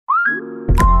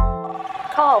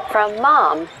call from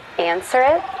Mom. Answer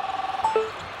it.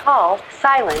 Call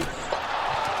silence.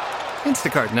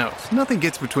 Instacart knows nothing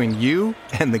gets between you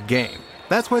and the game.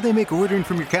 That's why they make ordering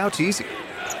from your couch easy.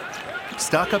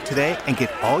 Stock up today and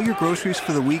get all your groceries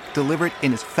for the week delivered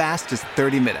in as fast as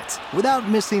 30 minutes without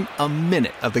missing a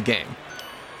minute of the game.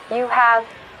 You have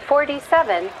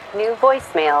 47 new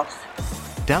voicemails.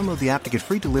 Download the app to get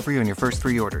free delivery on your first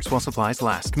 3 orders while supplies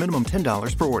last. Minimum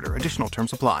 $10 per order. Additional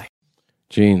terms apply.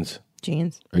 Jeans.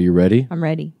 Are you ready? I'm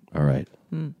ready. All right.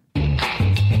 You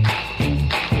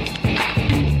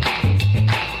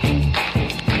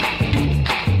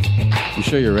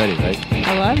sure you're ready, right?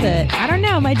 I love it. I don't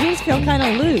know. My jeans feel kind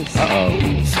of loose.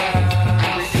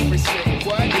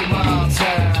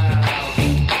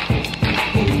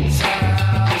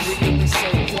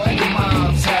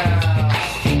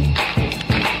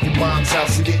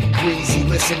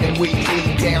 Listening weekly,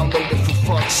 download it for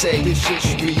fuck's sake. This shit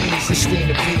should be easy.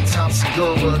 Christina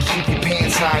Segura, keep your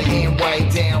pants high and white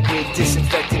down with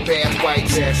disinfected bath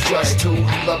wipes. That's just two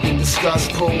who love to discuss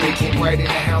cool. They came right in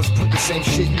the house, put the same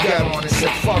shit you got on and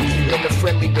said fuck you. In a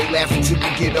friendly way, laughing till we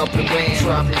get up and ran.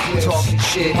 Dropping clips, talking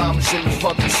shit. Mama's in the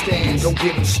fucking stands. Don't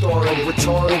get them started.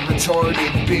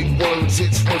 Retarded, big words.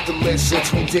 It's worth the listen.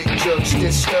 Between dick jerks,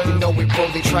 disturbed. You know it, bro.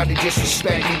 They try to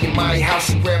disrespect me in my house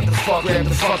and grab the fucking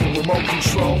remote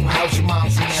control. How's your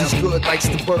mom's now? She's good, likes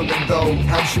the bourbon though.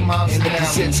 How's your mom's now? In the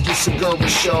Pazsitzky Segura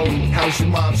show. How's your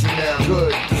mom's now?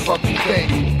 Good, the fuck you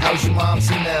think? How's your mom's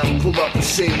now? Pull up and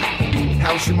see.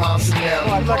 How's your mom's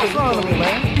now? What's wrong with me,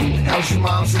 man? How's your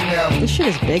mom's now? This shit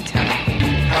is big time.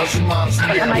 How's your mom's now?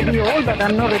 I might be old, but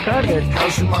I'm not retarded.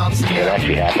 How's your mom's now? It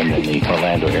actually happened in the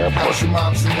Orlando airport. How's your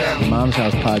mom's now?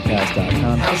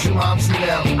 MomsHousePodcast.com. How's your mom's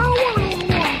now?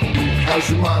 How's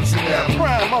your mom's now?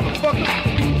 Cry, motherfucker.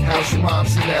 How's your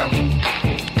mom's now?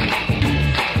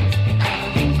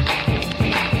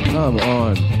 Come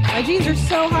on. My jeans are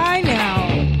so high now.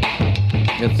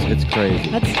 It's crazy.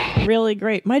 That's really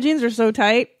great. My jeans are so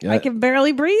tight, I can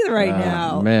barely breathe right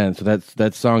now. Man, so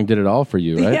that song did it all for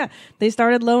you, right? Yeah, they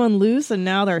started low and loose, and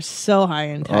now they're so high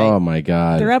and tight. Oh my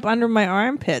God. They're up under my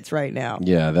armpits right now.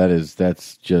 Yeah,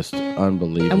 that's just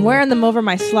unbelievable. I'm wearing them over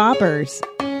my sloppers.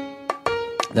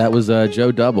 That was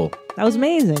Joe Double. That was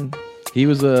amazing. He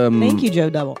was Thank you, Joe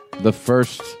Double.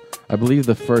 I believe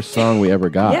the first song we ever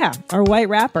got. Yeah, our white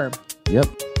rapper. Yep.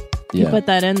 He Yeah. put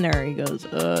that in there. He goes,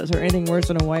 is there anything worse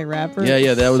than a white rapper?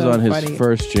 Yeah, that was So on his funny.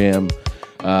 first jam.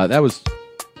 That was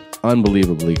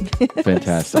unbelievably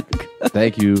fantastic.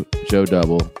 Thank you, Joe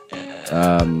Double.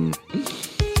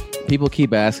 People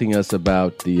keep asking us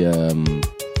about the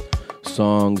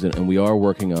songs, and we are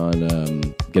working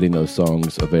on getting those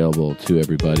songs available to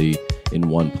everybody in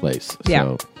one place. Yeah.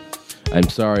 So I'm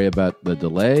sorry about the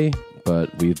delay,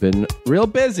 but we've been real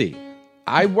busy.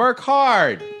 I work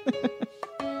hard.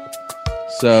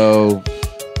 So,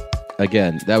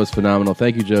 again, that was phenomenal.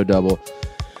 Thank you, Joe Double.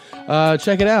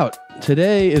 Check it out.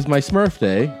 Today is my Smurf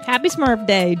Day. Happy Smurf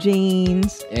Day,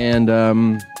 jeans. And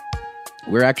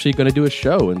we're actually going to do a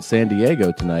show in San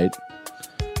Diego tonight.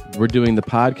 We're doing the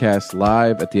podcast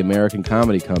live at the American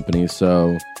Comedy Company.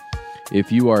 So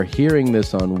if you are hearing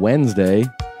this on Wednesday,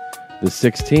 the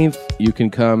 16th, you can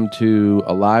come to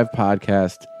a live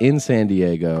podcast in San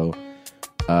Diego.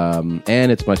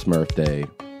 And it's my Smurf Day.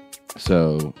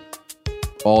 So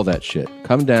all that shit.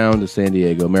 Come down to San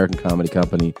Diego, American Comedy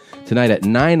Company, tonight at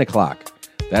 9 o'clock.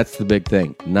 That's the big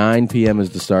thing. 9 p.m. is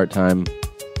the start time.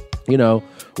 You know,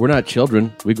 we're not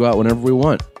children. We go out whenever we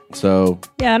want. So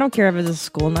Yeah, I don't care if it's a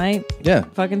school night. yeah,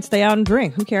 Fucking stay out and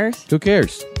drink. Who cares? who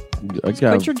cares? I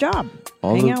got Quit your job.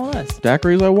 all Hang the out with us.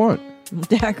 daiquiris I want.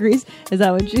 Daiquiris? Is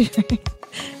that what you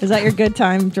Is that your good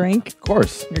time drink? Of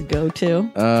course. Your go-to?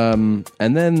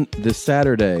 And then this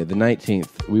Saturday, the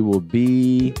 19th, we will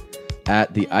be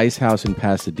at the Ice House in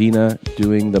Pasadena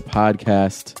doing the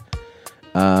podcast.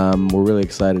 We're really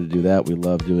excited to do that. We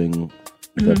love doing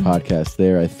the podcast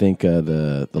there. I think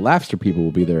the Laughster people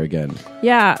will be there again.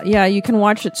 Yeah, you can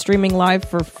watch it streaming live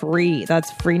for free.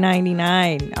 That's free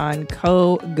 99 on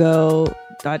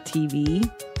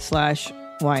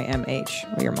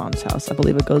kogo.tv/YMH or your mom's house. I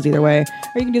believe it goes either way.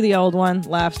 Or you can do the old one,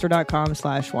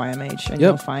 laughster.com/YMH, and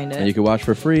you'll find it. And you can watch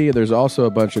for free. There's also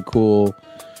a bunch of cool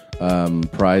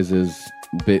prizes,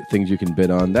 things you can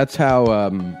bid on. That's how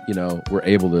we're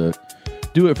able to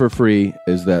do it for free,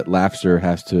 is that Laughster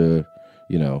has to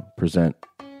present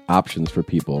options for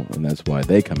people, and that's why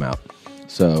they come out.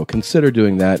 So consider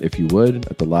doing that if you would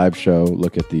at the live show.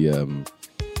 Look at the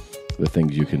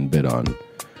things you can bid on.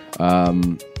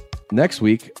 Next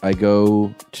week, I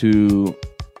go to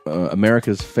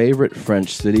America's favorite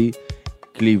French city,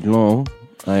 Cleveland.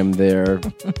 I'm there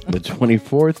the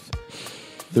 24th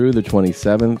through the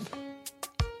 27th.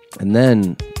 And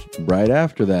then, right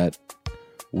after that,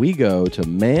 we go to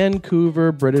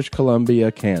Vancouver, British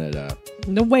Columbia, Canada.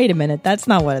 No, wait a minute. That's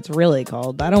not what it's really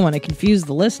called. I don't want to confuse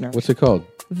the listener. What's it called?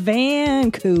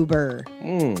 Vancouver.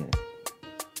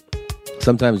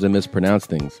 Sometimes I mispronounce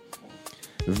things.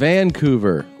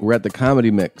 Vancouver. We're at the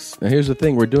Comedy Mix. Now, here's the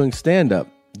thing. We're doing stand-up.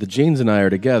 The Jeans and I are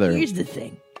together. Here's the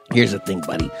thing. Here's the thing,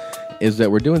 buddy. Is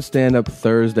that we're doing stand-up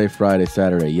Thursday, Friday,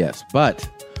 Saturday, yes. But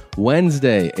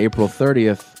Wednesday, April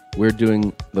 30th, we're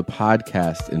doing the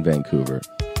podcast in Vancouver.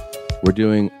 We're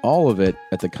doing all of it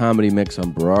at the Comedy Mix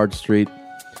on Burrard Street.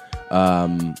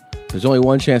 There's only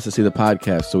one chance to see the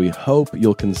podcast, so we hope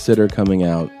you'll consider coming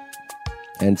out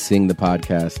and seeing the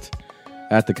podcast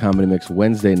at the Comedy Mix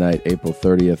Wednesday night, April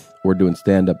 30th. We're doing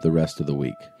stand-up the rest of the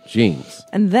week. Jeans.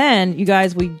 And then, you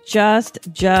guys, we just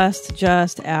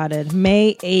added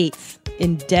May 8th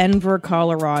in Denver,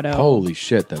 Colorado. Holy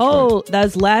shit, that's right. That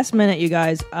was last minute, you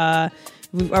guys.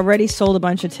 We've already sold a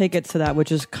bunch of tickets to that,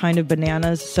 which is kind of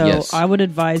bananas. So Yes. I would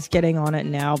advise getting on it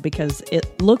now because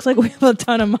it looks like we have a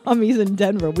ton of mommies in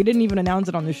Denver. We didn't even announce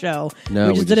it on the show. No,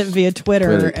 we just did it via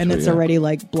Twitter, and it's yeah. already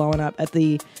like blowing up at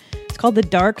the... It's called the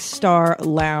Dark Star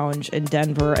Lounge in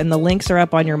Denver, and the links are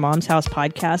up on your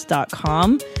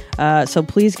momshousepodcast.com. So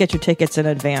please get your tickets in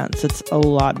advance. It's a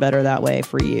lot better that way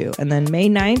for you. And then May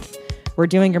 9th, we're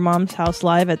doing Your Mom's House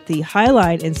live at the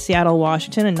Highline in Seattle,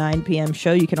 Washington, a 9 p.m.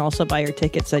 show. You can also buy your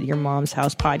tickets at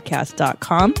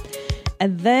yourmomshousepodcast.com.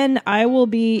 And then I will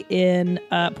be in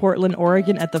Portland,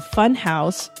 Oregon at the Fun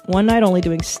House, one night only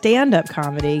doing stand-up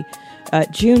comedy.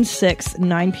 June 6th,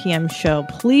 9 p.m. show.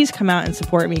 Please come out and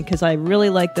support me because I really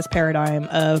like this paradigm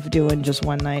of doing just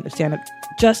one night of stand-up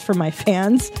just for my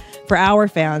fans, for our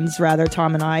fans, rather,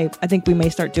 Tom and I. I think we may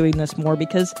start doing this more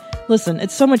because, listen,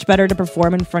 it's so much better to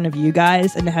perform in front of you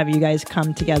guys and to have you guys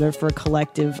come together for a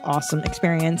collective, awesome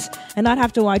experience and not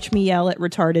have to watch me yell at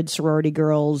retarded sorority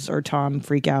girls or Tom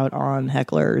freak out on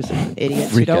hecklers and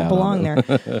idiots who don't belong there.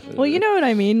 Well, you know what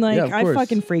I mean? Like, Yeah, of I course.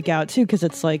 fucking freak out too because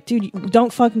it's like, dude,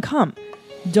 don't fucking come.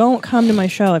 Don't come to my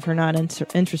show if you're not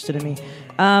interested in me.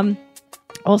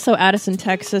 Also, Addison,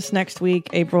 Texas, next week,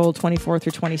 April 24th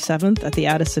through 27th at the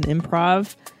Addison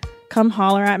Improv. Come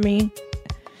holler at me.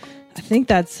 I think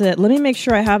that's it. Let me make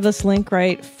sure I have this link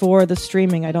right for the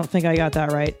streaming. I don't think I got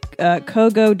that right.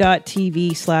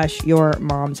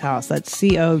 Kogo.tv/yourmomshouse. That's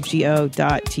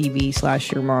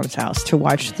COGO.tv/yourmomshouse to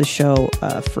watch the show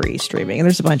free streaming. And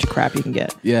there's a bunch of crap you can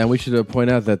get. Yeah, and we should point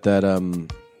out that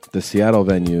the Seattle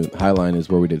venue, Highline, is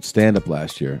where we did stand-up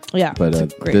last year. Yeah, But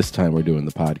it's great. this time we're doing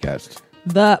the podcast.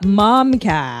 The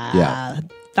Momcast. Yeah.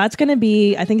 That's going to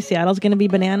be, I think Seattle's going to be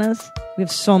bananas. We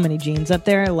have so many jeans up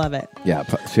there. I love it. Yeah,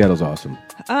 Seattle's awesome.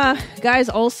 Guys,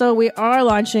 also, we are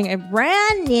launching a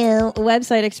brand new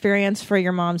website experience for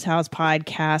Your Mom's House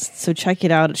podcast. So check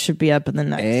it out. It should be up in the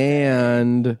next.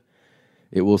 And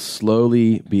it will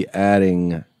slowly be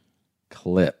adding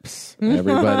clips.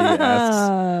 Everybody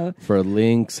asks for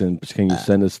links and can you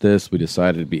send us this? We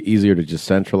decided it'd be easier to just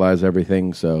centralize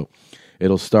everything. So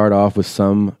it'll start off with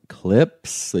some clips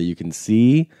so you can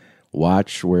see,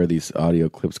 watch where these audio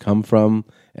clips come from,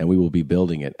 and we will be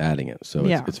building it, adding it. So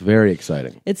it's very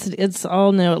exciting. It's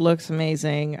all new. It looks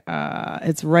amazing.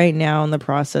 It's right now in the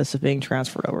process of being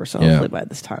transferred over. So hopefully by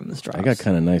this time this drops. I got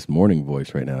kind of nice morning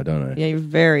voice right now, don't I? Yeah,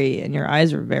 and your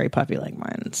eyes are very puppy like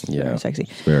mine. It's very sexy.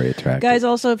 It's very attractive. Guys,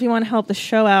 also, if you want to help the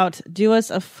show out, do us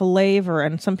a flavor.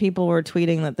 And some people were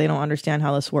tweeting that they don't understand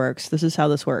how this works. This is how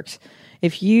this works.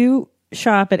 If you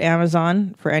shop at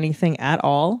Amazon for anything at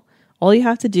all you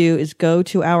have to do is go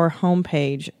to our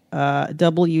homepage,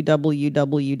 http://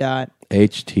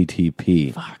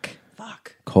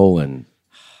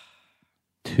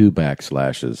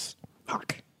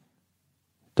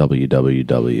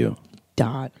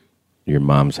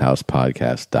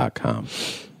 www.yourmomshousepodcast.com.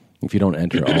 If you don't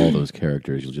enter all those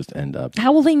characters, you'll just end up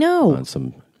How will they know? on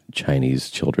some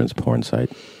Chinese children's porn site.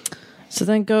 So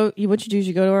then what you do is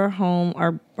you go to our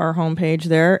homepage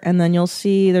there, and then you'll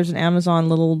see there's an Amazon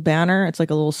little banner. It's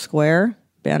like a little square.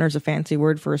 Banner's a fancy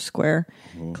word for a square.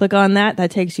 Mm-hmm. Click on that. That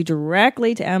takes you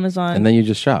directly to Amazon. And then you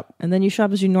just shop. And then you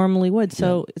shop as you normally would.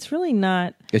 So it's really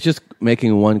not... It's just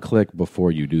making one click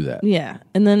before you do that. Yeah.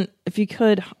 And then if you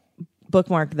could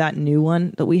bookmark that new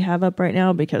one that we have up right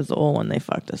now, because the old one they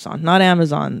fucked us on. Not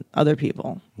Amazon, other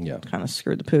people. Yeah. Kind of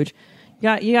screwed the pooch.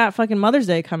 You got fucking Mother's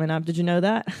Day coming up. Did you know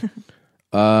that?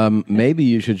 Maybe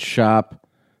you should shop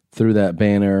through that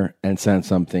banner and send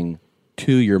something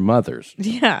to your mothers.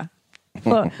 Yeah.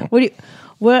 Well, oh,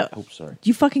 sorry. Do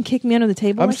you fucking kick me under the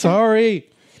table? I'm like that? sorry.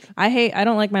 I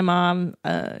don't like my mom.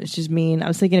 She's mean. I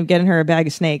was thinking of getting her a bag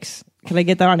of snakes. Can I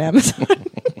get that on Amazon?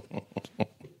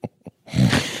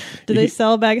 Do they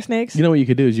sell a bag of snakes? You know what you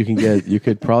could do is you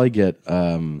could probably get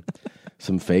some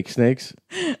fake snakes,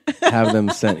 have them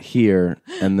sent here,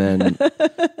 and then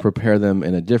prepare them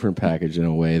in a different package in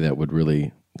a way that would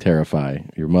really terrify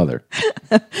your mother.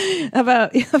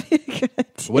 What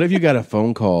if you got a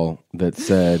phone call that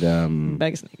said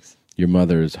bag of snakes? Your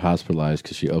mother is hospitalized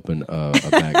because she opened a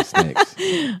bag of snakes.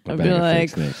 I'd be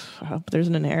like, I hope there's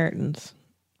an inheritance.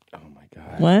 Oh my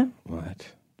God. What?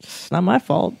 It's not my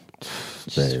fault. It's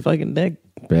just fucking dick.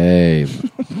 Babe.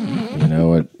 You know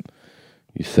what?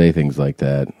 You say things like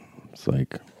that. It's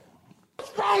like,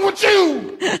 what's wrong with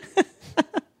you?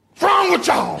 What's wrong with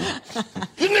y'all?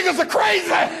 You niggas are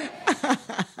crazy.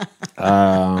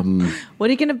 What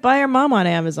are you going to buy your mom on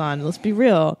Amazon? Let's be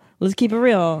real. Let's keep it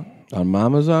real. On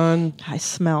Mamazon? I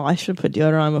should put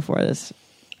deodorant on before this.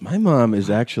 My mom is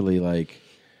actually like,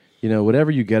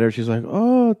 whatever you get her, she's like,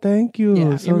 oh, thank you.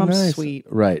 Yeah, so your mom's nice. sweet.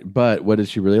 Right. But what does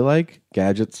she really like?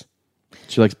 Gadgets.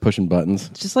 She likes pushing buttons.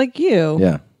 Just like you.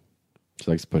 Yeah. She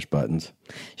likes to push buttons.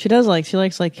 She likes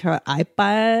her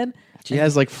iPad. She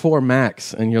has like 4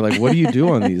 Macs. And you're like, what do you do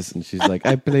on these? And she's like,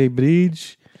 I play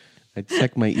bridge. I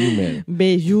check my email.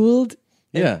 Bejeweled.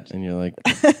 Yeah. And you're like,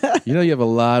 you have a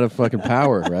lot of fucking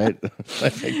power, right?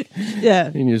 Yeah.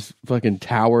 In your fucking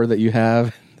tower that you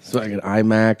have. It's like an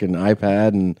iMac and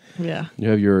iPad, and you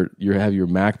have your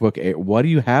MacBook Air. What do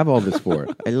you have all this for?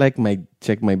 I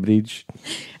check my bridge.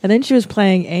 And then she was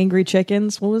playing Angry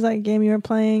Chickens. What was that game you were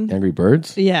playing? Angry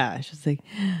Birds? Yeah. She was like,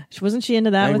 wasn't she into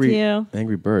that with you?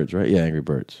 Angry Birds, right? Yeah, Angry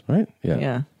Birds, right?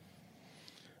 Yeah.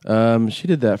 She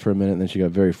did that for a minute, and then she got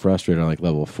very frustrated on like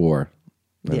level 4.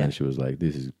 And then she was like,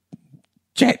 this is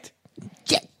jet.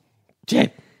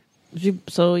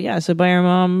 So buy your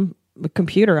mom a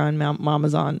computer on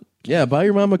Mamazon. Yeah, buy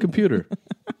your mom a computer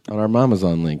on our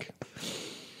Mamazon link.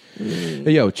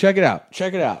 Hey, yo, check it out.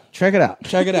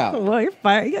 Well, you're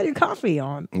fired. You got your coffee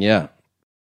on. Yeah.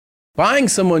 Buying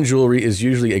someone jewelry is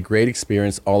usually a great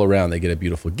experience all around. They get a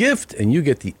beautiful gift, and you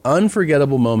get the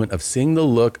unforgettable moment of seeing the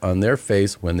look on their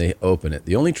face when they open it.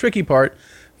 The only tricky part,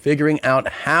 figuring out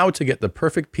how to get the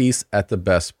perfect piece at the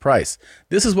best price.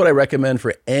 This is what I recommend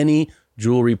for any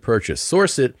jewelry purchase.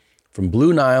 Source it from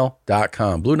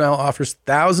BlueNile.com. Blue Nile offers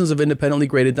thousands of independently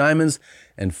graded diamonds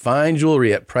and fine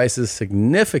jewelry at prices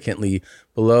significantly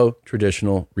below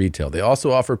traditional retail. They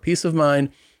also offer peace of mind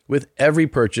with every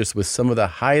purchase with some of the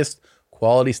highest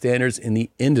quality standards in the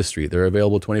industry. They're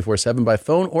available 24/7 by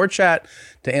phone or chat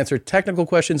to answer technical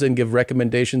questions and give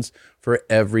recommendations for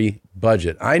every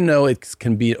budget. I know it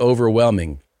can be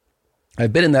overwhelming.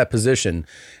 I've been in that position,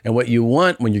 and what you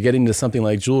want when you're getting into something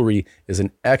like jewelry is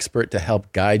an expert to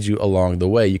help guide you along the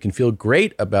way. You can feel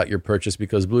great about your purchase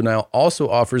because Blue Nile also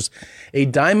offers a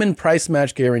diamond price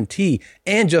match guarantee.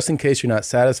 And just in case you're not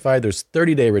satisfied, there's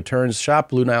 30-day returns. Shop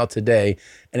Blue Nile today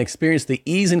and experience the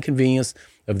ease and convenience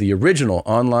of the original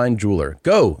online jeweler.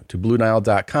 Go to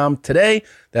BlueNile.com today.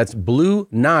 That's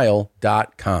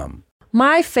BlueNile.com.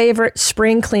 My favorite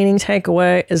spring cleaning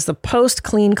takeaway is the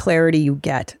post-clean clarity you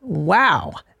get.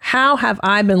 Wow. How have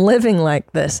I been living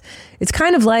like this? It's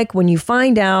kind of like when you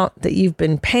find out that you've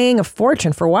been paying a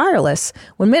fortune for wireless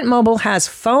when Mint Mobile has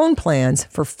phone plans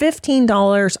for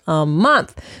 $15 a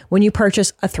month when you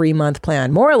purchase a 3-month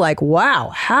plan. More like, wow,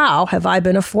 how have I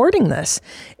been affording this?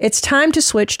 It's time to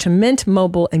switch to Mint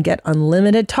Mobile and get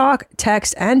unlimited talk,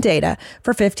 text, and data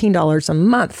for $15 a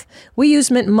month. We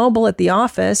use Mint Mobile at the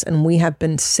office, and we have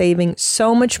been saving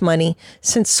so much money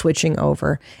since switching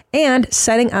over. And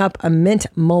setting up a Mint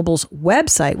Mobile's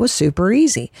website was super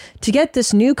easy. To get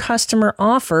this new customer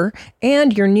offer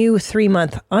and your new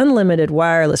 3-month unlimited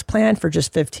wireless plan for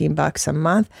just $15 a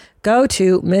month, go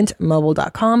to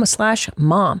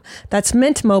mintmobile.com/mom. That's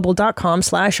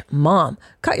mintmobile.com/mom.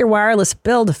 Cut your wireless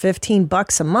bill to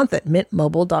 $15 a month at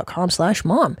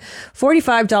mintmobile.com/mom.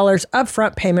 $45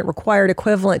 upfront payment required,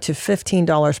 equivalent to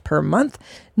 $15 per month.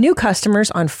 New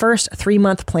customers on first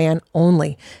 3-month plan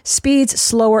only. Speeds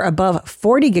slower above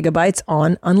 40 gigabytes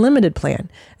on unlimited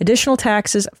plan. Additional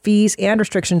taxes, fees, and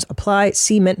restrictions apply.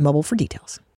 See Mint Mobile for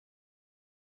details.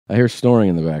 I hear snoring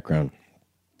in the background.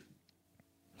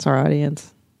 It's our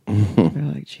audience.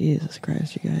 They're like, Jesus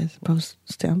Christ, you guys. Post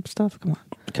stamp stuff?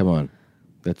 Come on.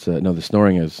 That's no, the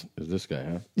snoring is this guy,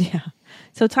 huh? Yeah.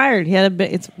 So tired. He had a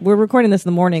bit. We're recording this in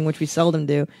the morning, which we seldom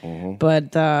do.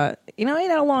 But he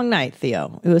had a long night,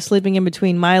 Theo. He was sleeping in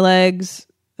between my legs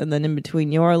and then in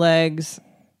between your legs.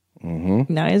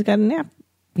 Now he's got a nap.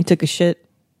 He took a shit.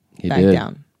 Back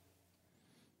down.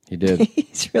 He did.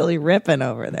 He's really ripping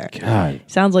over there. God.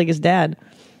 Sounds like his dad.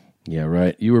 Yeah,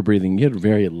 right. You were breathing. You had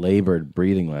very labored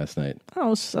breathing last night.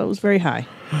 Oh, so it was very high.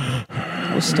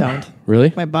 I was stoned.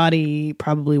 Really? My body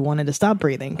probably wanted to stop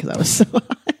breathing because I was so high.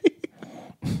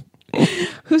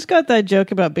 Who's got that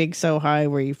joke about being so high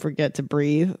where you forget to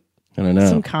breathe? I don't know.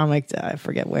 Some comic, I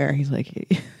forget where. He's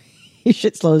like, your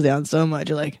shit slows down so much.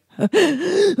 You're like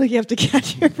you have to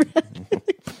catch your breath.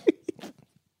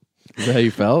 Is that how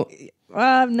you felt?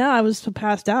 No, I was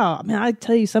passed out. I mean, I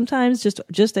tell you, sometimes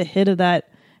just a hit of that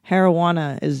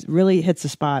marijuana really hits the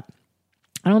spot.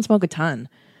 I don't smoke a ton,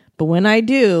 but when I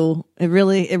do, it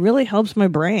really helps my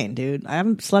brain, dude. I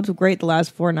haven't slept great the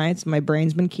last 4 nights. My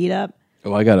brain's been keyed up.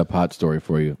 Oh, I got a pot story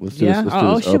for you. Let's do this. Let's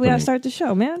do this shit, we opening. gotta start the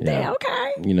show, man. Yeah. Damn,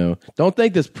 okay. You know, don't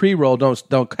think this pre-roll don't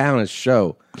count as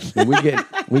show.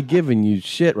 We giving you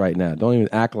shit right now. Don't even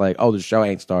act like, oh, the show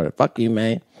ain't started. Fuck you,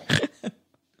 man.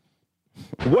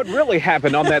 What really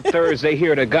happened on that Thursday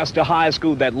here at Augusta High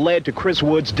School that led to Chris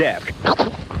Wood's death?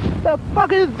 The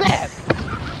fuck is that?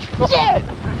 Shit!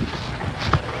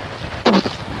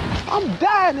 I'm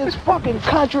dying in this fucking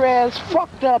country ass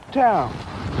fucked up town.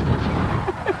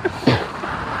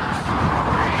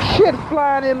 Shit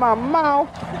flying in my mouth.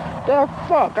 The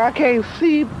fuck, I can't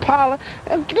see pollen.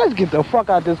 Let's get the fuck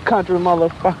out this country,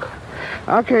 motherfucker.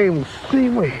 I can't even see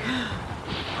me.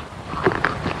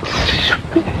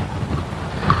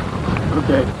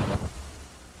 Okay.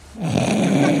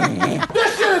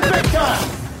 This shit is big time!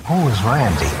 Who is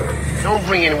Randy? Don't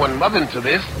bring anyone mother into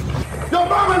this. Your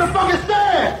mom in the fucking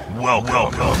stand!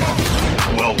 Welcome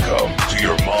to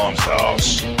your mom's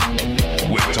house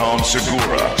with Tom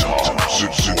Segura,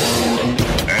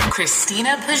 and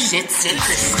Christina Pazsitzky.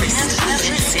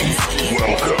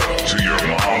 welcome to your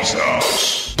mom's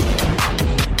house.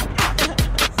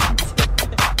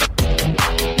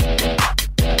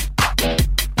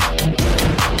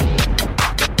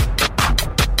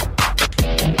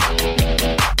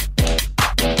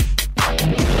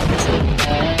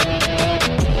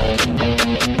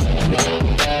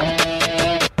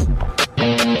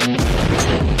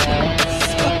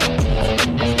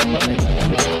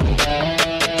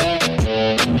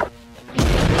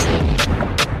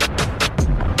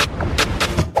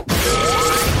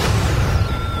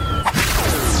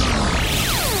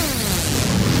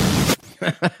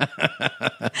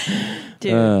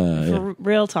 Dude, for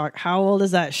real talk, how old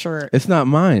is that shirt? It's not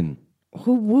mine.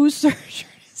 Whose shirt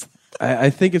is that? I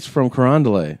think it's from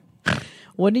Carondelet.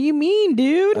 What do you mean,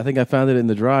 dude? I think I found it in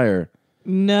the dryer.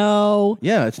 No.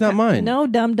 Yeah, it's not mine. No,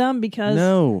 dumb, because...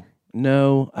 No,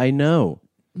 I know.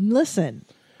 Listen,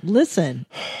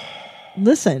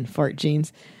 fart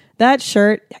jeans. That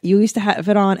shirt, you used to have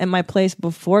it on at my place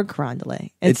before Carondelet.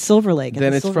 It's Silver Lake.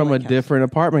 Then it's from a different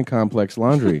apartment complex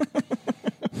laundry.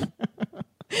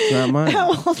 It's not mine. How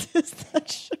old is that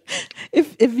shirt?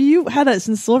 If you had that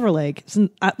since Silver Lake,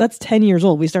 that's 10 years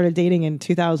old. We started dating in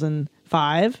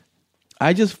 2005.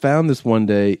 I just found this one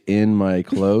day in my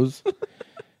clothes.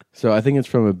 So I think it's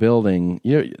from a building.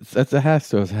 That has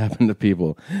to have happened to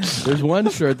people. There's one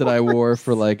shirt that I wore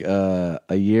for like a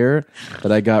year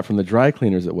that I got from the dry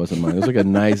cleaners. It wasn't mine. It was like a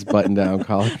nice button-down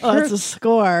collar shirt. Oh, that's a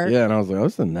score. Yeah, and I was like, oh,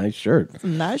 it's a nice shirt. It's a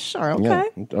nice shirt, okay.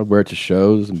 Yeah, I'd wear it to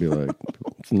shows and be like,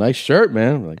 it's a nice shirt,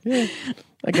 man. I'm like, yeah,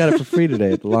 I got it for free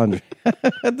today at the laundry.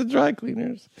 At the dry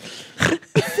cleaners.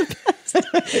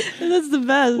 That's the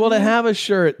best. Well, to have a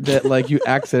shirt that like you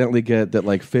accidentally get that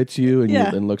like fits you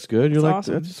and looks good, you're like,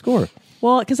 awesome. That's a score.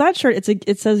 Well, because that shirt,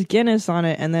 it says Guinness on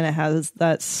it, and then it has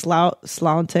that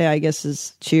slaunte, I guess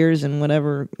is cheers in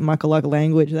whatever Muckaluk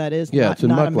language that is. Yeah, it's in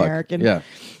not Muckaluk. American. Yeah.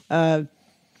 I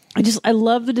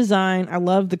love the design. I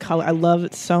love the color. I love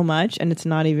it so much, and it's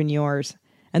not even yours.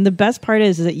 And the best part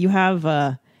is that you have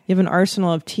an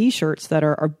arsenal of T-shirts that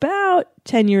are about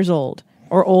 10 years old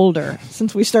or older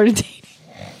since we started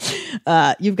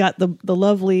dating. You've got the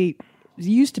lovely,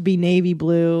 used to be navy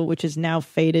blue, which is now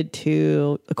faded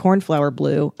to a cornflower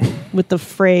blue with the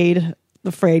frayed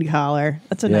collar.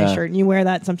 That's a nice shirt. And you wear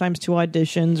that sometimes to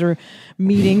auditions or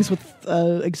meetings with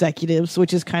executives,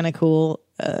 which is kind of cool.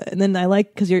 And then I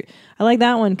like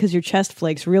that one because your chest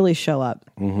flakes really show up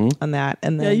on that.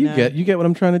 And then you get what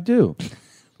I'm trying to do.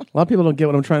 A lot of people don't get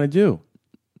what I'm trying to do.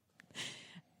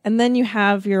 And then you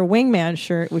have your wingman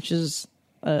shirt, which is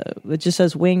it just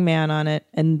says wingman on it,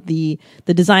 and the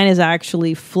design is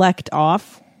actually flecked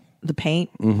off the paint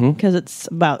because it's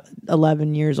about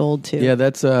 11 years old too. Yeah,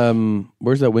 that's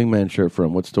where's that wingman shirt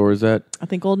from? What store is that? I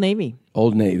think Old Navy.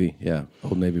 Old Navy, yeah,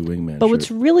 Old Navy wingman. But shirt.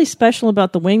 what's really special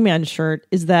about the wingman shirt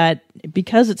is that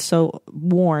because it's so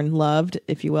worn, loved,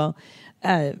 if you will,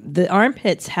 the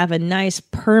armpits have a nice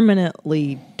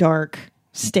permanently dark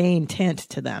stain tint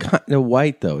to them. Kind of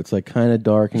white though. It's like kind of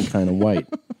dark and kind of white.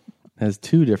 Has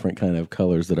two different kind of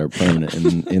colors that are permanent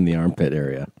in the armpit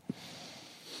area.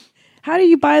 How do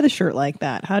you buy the shirt like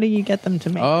that? How do you get them to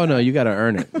make? Oh no, you got to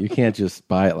earn it. You can't just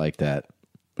buy it like that.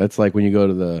 That's like when you go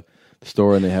to the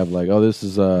store and they have like, oh, this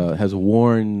is has a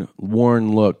worn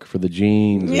look for the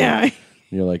jeans. Yeah. And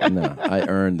you're like, no, I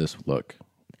earned this look.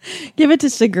 Give it to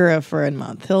Segura for a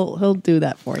month. He'll do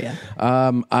that for you.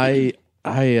 I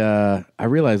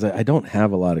realize I don't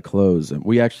have a lot of clothes.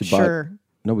 We actually bought. Sure.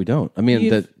 No, we don't. I mean,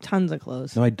 You have tons of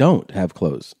clothes. No, I don't have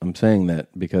clothes. I'm saying that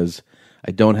because I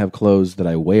don't have clothes that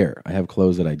I wear. I have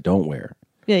clothes that I don't wear.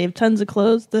 Yeah, you have tons of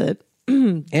clothes that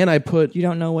and I put you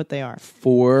don't know what they are.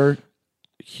 4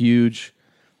 huge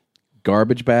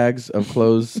garbage bags of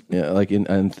clothes, like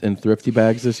in thrifty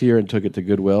bags this year, and took it to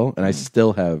Goodwill. And I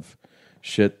still have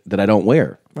shit that I don't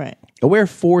wear. Right. I wear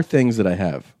 4 things that I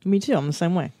have. Me too. I'm the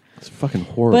same way. It's fucking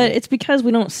horrible. But it's because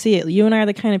we don't see it. You and I are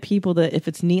the kind of people that if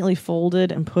it's neatly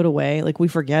folded and put away, like we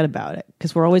forget about it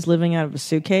because we're always living out of a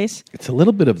suitcase. It's a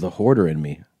little bit of the hoarder in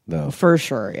me, though. For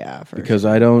sure, yeah. Because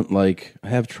I don't I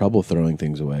have trouble throwing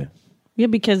things away. Yeah,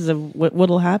 because of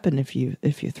what'll happen if you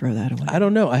throw that away. I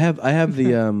don't know. I have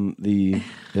the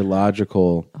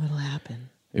illogical, what'll happen?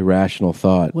 Irrational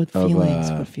thought. What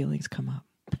feelings come up?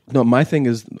 No, my thing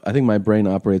is, I think my brain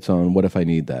operates on what if I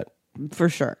need that. For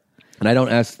sure. And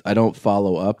I don't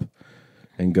follow up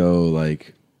and go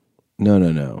like,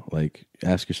 no. Like,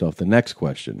 ask yourself the next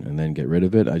question and then get rid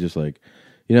of it. I just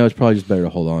it's probably just better to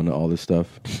hold on to all this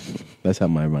stuff. That's how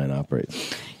my mind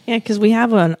operates. Yeah, because we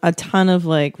have a ton of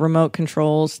like remote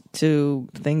controls to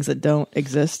things that don't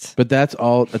exist. But that's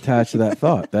all attached to that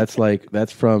thought.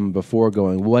 That's from before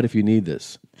going, what if you need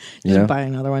this? Just buy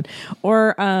another one.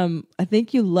 Or I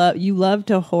think you love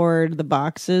to hoard the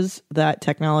boxes that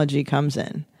technology comes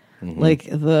in. Mm-hmm. Like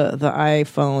the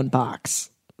iPhone box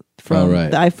from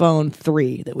the iPhone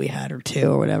 3 that we had, or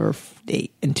 2 or whatever,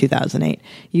 8 in 2008.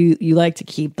 You like to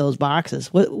keep those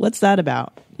boxes. What's that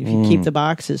about? If you keep the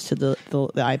boxes to the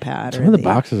iPad. Some of the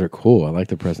boxes are cool. I like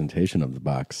the presentation of the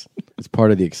box. It's part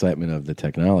of the excitement of the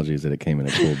technology is that it came in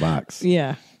a cool box.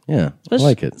 Yeah. Yeah, I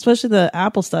like it. Especially the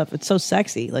Apple stuff. It's so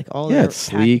sexy. Like all it's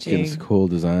sleek and it's cool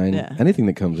design. Yeah. Anything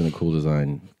that comes in a cool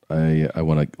design, I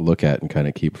want to look at and kind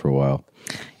of keep for a while.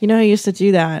 You know, I used to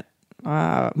do that.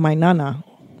 My Nana.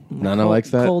 Nana likes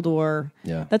that? Cold War.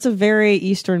 Yeah. That's a very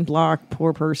Eastern Bloc,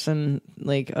 poor person.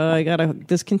 Like, I got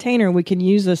this container. We can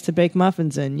use this to bake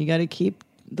muffins in. You got to keep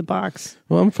the box.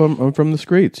 Well, I'm from the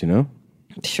streets,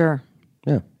 Sure.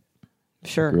 Yeah.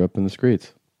 Sure. I grew up in the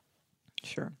streets.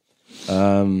 Sure.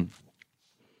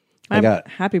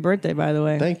 Happy birthday, by the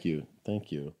way. Thank you.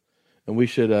 And we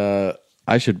should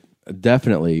I should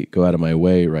definitely go out of my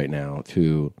way right now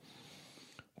to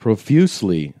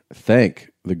profusely thank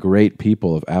the great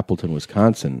people of Appleton,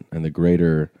 Wisconsin, and the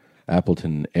greater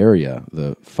Appleton area,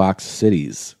 the Fox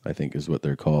Cities, I think is what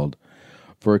they're called,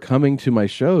 for coming to my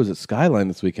shows at Skyline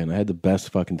this weekend. I had the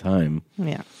best fucking time.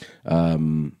 Yeah.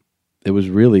 It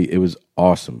was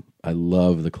awesome. I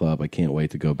love the club. I can't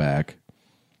wait to go back.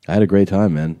 I had a great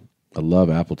time, man. I love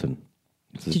Appleton.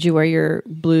 Did you wear your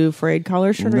blue frayed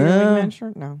collar shirt or your wingman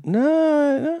shirt?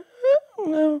 No.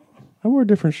 I wore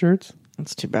different shirts.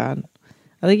 That's too bad.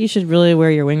 I think you should really wear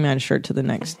your wingman shirt to the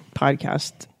next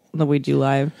podcast that we do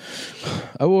live.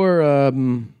 I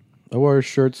wore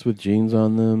shirts with jeans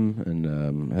on them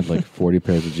and had like 40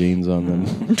 pairs of jeans on them.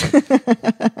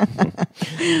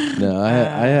 No,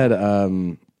 I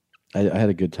had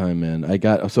a good time, man.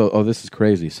 This is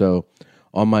crazy. So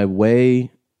on my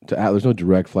way to there's no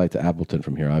direct flight to Appleton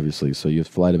from here, obviously. So you have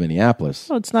to fly to Minneapolis.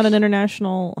 Oh, it's not an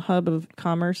international hub of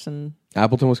commerce and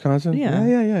Appleton, Wisconsin? Yeah.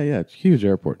 Yeah. It's a huge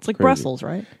airport. It's like crazy. Brussels,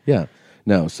 right? Yeah.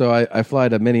 No, so I fly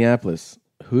to Minneapolis.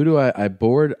 Who do I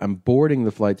board? I'm boarding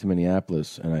the flight to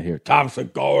Minneapolis, and I hear Tom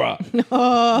Segura. And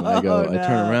I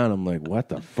turn around, I'm like, what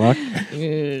the fuck?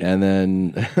 And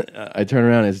then I turn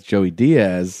around, it's Joey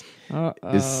Diaz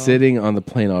is sitting on the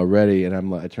plane already, and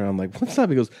I turn around, I'm like, what's up?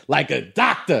 He goes, like a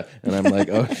doctor. And I'm like,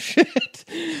 oh shit.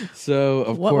 So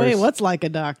of course, wait, what's like a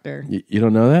doctor? You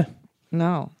don't know that?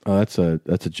 No. Oh, that's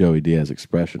a Joey Diaz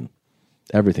expression.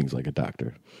 Everything's like a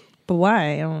doctor. But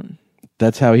why? I don't.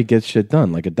 That's how he gets shit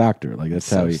done, like a doctor. Like that's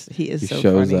how he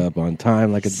shows funny. up on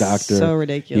time, like a doctor. So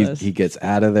ridiculous. He gets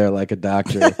out of there like a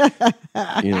doctor.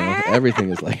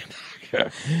 Everything is like a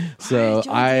doctor. So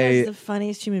Joey Diaz is the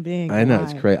funniest human being. I know,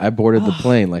 it's great. I boarded the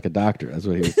plane like a doctor. That's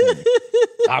what he was saying.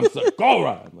 I'm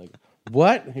Segura. I'm like,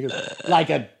 what? He goes,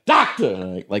 like a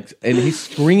doctor. And he's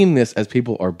screaming this as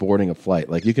people are boarding a flight.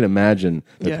 Like you can imagine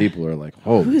that people are like,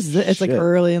 oh, who is this? It's shit. Like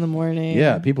early in the morning.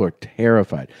 Yeah, people are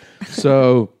terrified.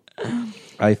 So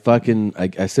I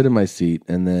sit in my seat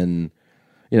and then,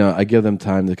 I give them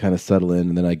time to kind of settle in,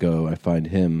 and then I find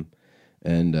him,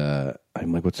 And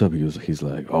I'm like, what's up? He's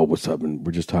like, oh, what's up? And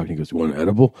we're just talking. He goes, you want an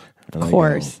edible? And Of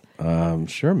course. I go,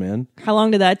 sure, man. How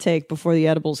long did that take before the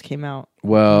edibles came out?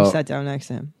 Well, You sat down next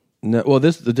to him. No, well,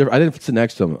 I didn't sit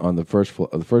next to him on the first floor.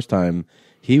 The first time,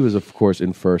 he was, of course,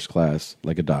 in first class,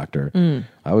 like a doctor.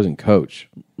 I was in coach.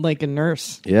 Like a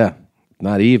nurse. Yeah,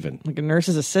 not even. Like a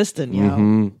nurse's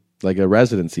assistant, Like a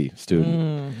residency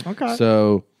student. Okay.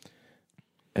 So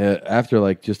after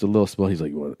like just a little spell, he's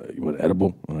like, you want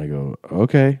edible? And I go,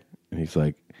 okay. And he's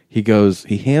like, he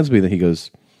hands me that, he goes,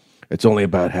 it's only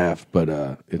about half, but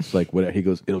it's like, whatever. He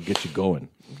goes, it'll get you going.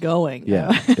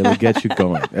 Yeah, it'll get you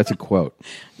going. That's a quote.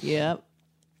 Yep.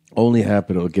 Only half,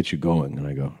 but it'll get you going. And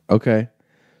I go, okay.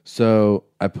 So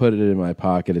I put it in my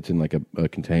pocket. It's in like a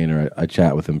container. I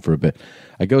chat with him for a bit.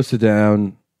 I go sit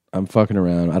down. I'm fucking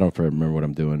around. I don't remember what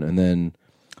I'm doing. And then,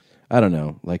 I don't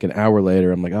know, like an hour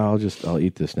later, I'm like, oh, I'll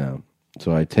eat this now.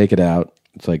 So I take it out.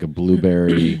 It's like a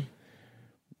blueberry,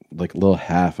 like a little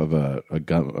half of a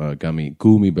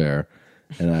gummy bear.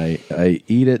 And I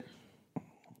eat it.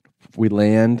 We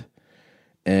land,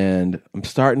 and I'm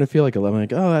starting to feel like I'm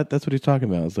like, oh, that's what he's talking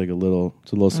about. It's like a little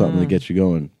something to get you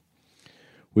going.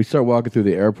 We start walking through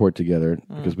the airport together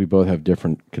because we both have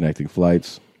different connecting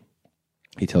flights.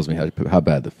 He tells me how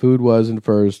bad the food was in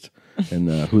first, and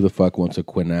who the fuck wants a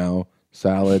quinoa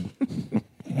salad?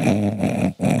 And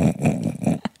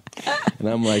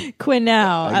I'm like,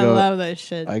 quinoa. I love that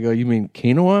shit. I go, you mean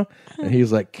quinoa? And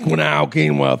he's like,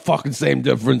 quinoa, fucking same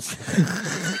difference.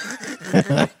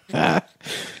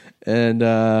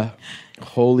 And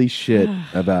holy shit,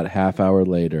 about half hour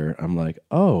later, I'm like,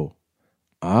 oh,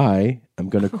 I am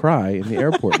going to cry in the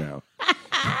airport now.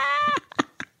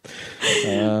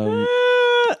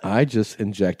 I just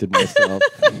injected myself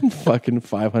fucking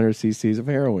 500 cc's of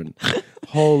heroin.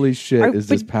 Holy shit, is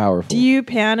this powerful? Do you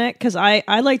panic? Because I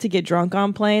like to get drunk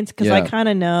on planes because I kind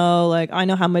of know, like, I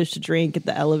know how much to drink at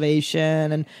the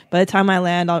elevation. And by the time I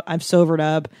land, I'm sobered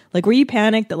up. Like, were you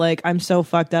panicked that, like, I'm so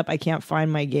fucked up I can't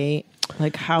find my gate?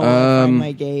 Like, how will I find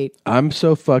my gate? I'm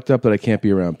so fucked up that I can't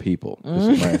be around people. This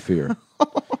is my fear.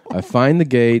 I find the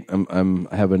gate. I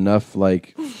have enough,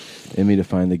 like, in me to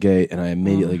find the gate, and I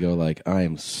immediately go, like, I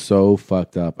am so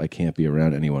fucked up I can't be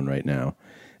around anyone right now.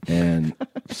 And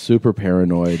super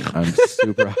paranoid. I'm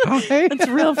super high. It's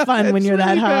real fun when you're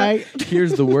that high.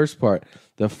 Here's the worst part.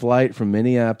 The flight from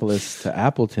Minneapolis to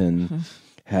Appleton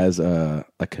has a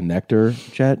connector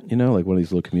jet, like one of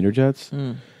these little commuter jets.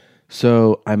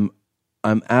 So I'm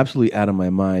absolutely out of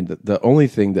my mind. The only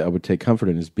thing that I would take comfort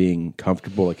in is being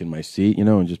comfortable, like in my seat,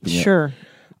 and just being sure.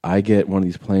 I get one of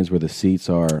these planes where the seats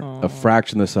are a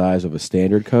fraction the size of a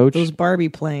standard coach. Those Barbie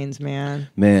planes, man.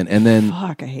 And then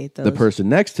fuck, I hate those. The person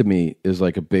next to me is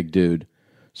like a big dude.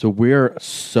 So we're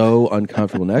so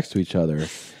uncomfortable next to each other.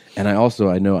 And I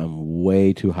know I'm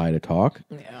way too high to talk.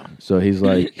 Yeah. So he's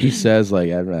like, he says like,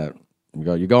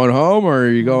 you going home or are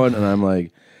you going? And I'm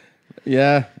like,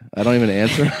 yeah, I don't even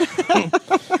answer.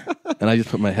 And I just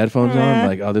put my headphones on,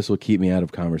 like, oh, this will keep me out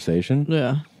of conversation.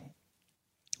 Yeah.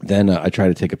 Then I try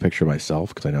to take a picture of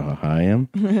myself because I know how high I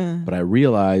am. But I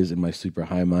realize in my super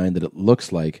high mind that it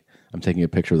looks like I'm taking a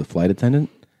picture of the flight attendant.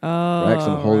 Oh, right? 'Cause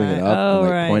I'm holding it up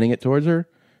and pointing it towards her.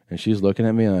 And she's looking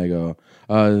at me and I go,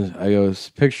 it's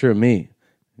a picture of me.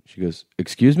 She goes,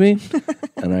 excuse me?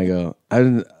 And I go, I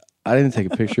didn't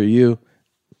take a picture of you.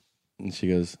 And she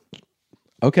goes,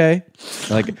 okay.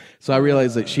 Like, so I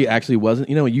realized that she actually wasn't,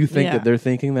 you think that they're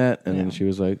thinking that. And then she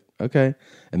was like, okay.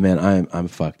 And man, I'm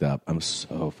fucked up. I'm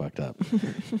so fucked up.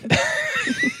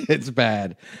 It's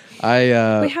bad.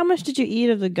 Wait, how much did you eat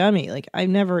of the gummy? Like, I've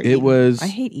never eaten. I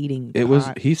hate eating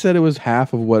pot. He said it was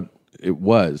half of what it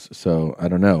was. So I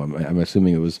don't know. I'm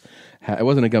assuming it was, it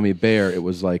wasn't a gummy bear. It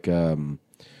was like a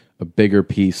bigger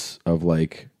piece of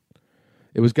like,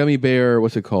 it was gummy bear,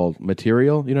 what's it called?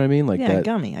 Material? You know what I mean? Like that.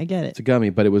 Gummy. I get it. It's a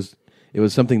gummy, but it was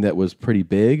something that was pretty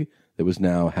big. It was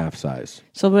now half size.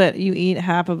 So, but you eat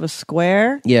half of a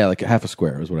square? Yeah, like half a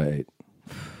square is what I ate.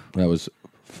 That was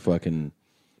fucking.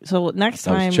 So next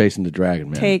time, I was chasing the dragon,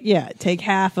 man. Take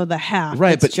half of the half.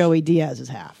 Right, That's but Joey Diaz's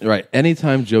half. Right.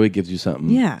 Anytime Joey gives you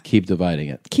something, keep dividing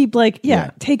it. Keep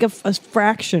take a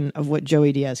fraction of what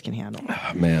Joey Diaz can handle.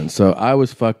 Oh, man, so I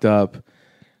was fucked up.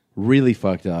 Really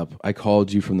fucked up. I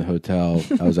called you from the hotel.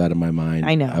 I was out of my mind.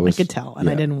 I know. I could tell, and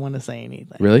I didn't want to say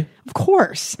anything. Really? Of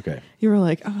course. Okay. You were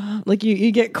like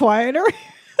you get quieter.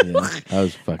 Yeah, I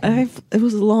was fucking. It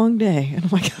was a long day, and I'm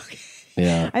like, okay.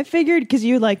 Yeah. I figured because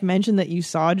you mentioned that you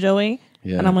saw Joey,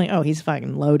 and I'm like, oh, he's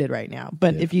fucking loaded right now.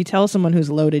 But if you tell someone who's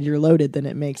loaded, you're loaded, then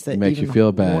it makes you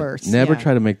feel bad. Worse. Never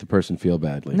try to make the person feel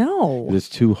badly. No, it's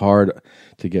too hard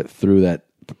to get through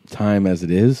time as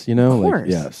it is, you know? Of course.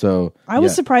 Like, yeah. So I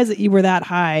was surprised that you were that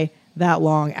high that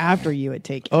long after you had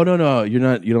taken. Oh no, you're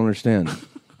not. You don't understand.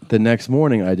 The next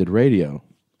morning, I did radio,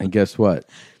 and guess what?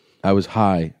 I was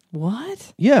high.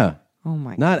 What? Yeah. Oh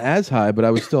my! Not as high, but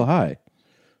I was still high.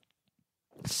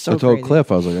 So I told crazy.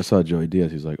 Cliff, I was like, I saw Joey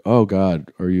Diaz. He's like, oh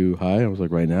God, are you high? I was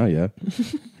like, right now, yeah.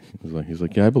 He's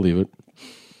like, yeah, I believe it.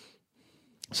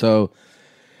 So,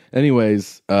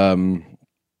 anyways, that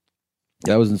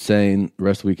was insane. The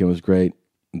rest of the weekend was great.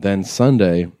 Then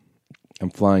Sunday,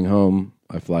 I'm flying home.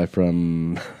 I fly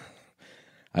from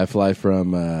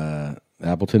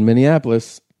Appleton,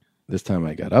 Minneapolis. This time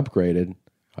I got upgraded.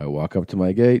 I walk up to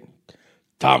my gate.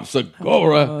 Tom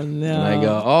Segura. Oh, no. And I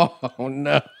go, oh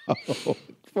no.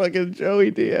 Fucking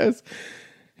Joey Diaz.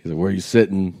 He's like, where are you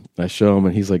sitting? I show him,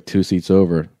 and he's like 2 seats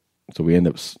over. So we end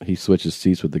up, he switches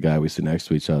seats with the guy. We sit next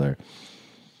to each other.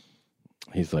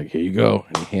 He's like, here you go.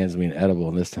 And he hands me an edible.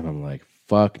 And this time I'm like,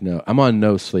 fuck no. I'm on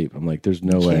no sleep. I'm like, there's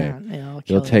no way.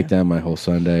 It'll take down my whole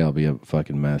Sunday. I'll be a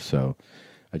fucking mess. So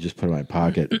I just put it in my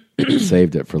pocket,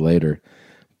 saved it for later.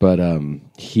 But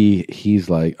he's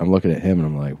like, I'm looking at him and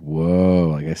I'm like, whoa.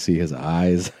 Like I see his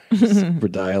eyes super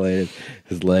dilated,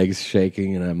 his legs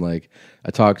shaking. And I'm like,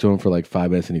 I talked to him for like 5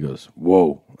 minutes and he goes,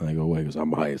 whoa. And I go, wait, he goes,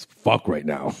 I'm high as fuck right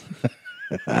now.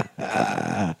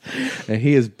 And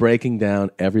he is breaking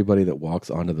down everybody that walks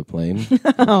onto the plane.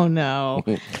 Oh no.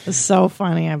 It's so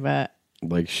funny, I bet.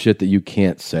 Like shit that you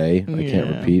can't say. I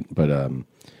can't repeat. But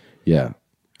yeah.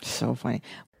 So funny.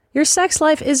 Your sex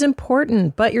life is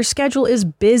important, but your schedule is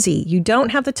busy. You don't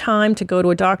have the time to go to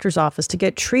a doctor's office to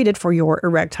get treated for your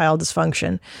erectile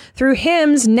dysfunction. Through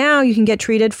HIMS, now you can get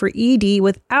treated for ED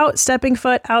without stepping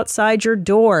foot outside your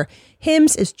door.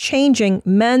 HIMS is changing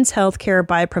men's health care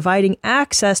by providing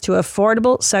access to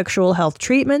affordable sexual health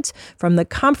treatments from the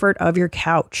comfort of your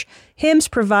couch. HIMS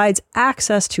provides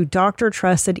access to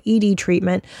doctor-trusted ED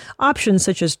treatment options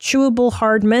such as chewable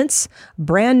hard mints,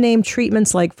 brand-name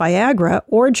treatments like Viagra,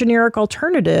 or generic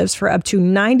alternatives for up to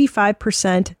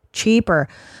 95% cheaper.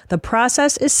 The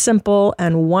process is simple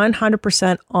and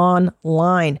 100%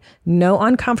 online. No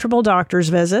uncomfortable doctor's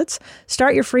visits.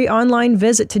 Start your free online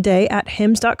visit today at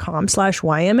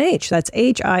hims.com/YMH. That's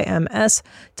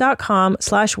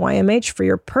HIMS.com/YMH for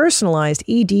your personalized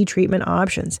ED treatment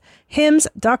options.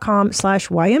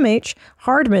 hims.com/YMH.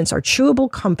 Hard mints are chewable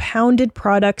compounded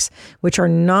products which are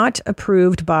not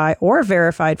approved by or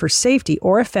verified for safety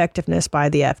or effectiveness by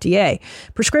the FDA.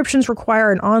 Prescriptions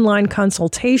require an online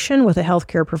consultation with a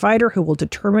healthcare provider who will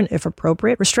determine if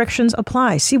appropriate. Restrictions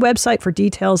apply. See website for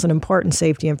details and important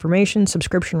safety information.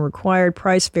 Subscription required.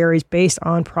 Price varies based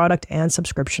on product and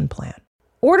subscription plan.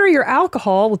 Order your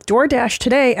alcohol with DoorDash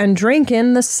today and drink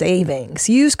in the savings.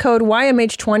 Use code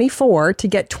YMH24 to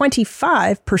get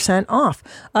 25% off,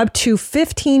 up to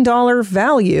 $15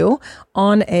 value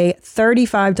on a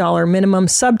 $35 minimum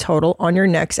subtotal on your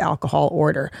next alcohol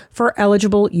order for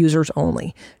eligible users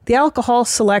only. The alcohol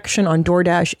selection on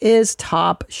DoorDash is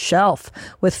top shelf.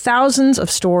 With thousands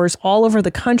of stores all over the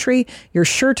country, you're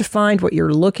sure to find what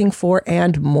you're looking for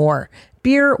and more.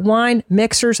 Beer, wine,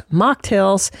 mixers,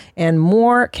 mocktails, and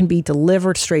more can be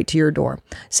delivered straight to your door.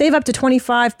 Save up to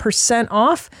 25%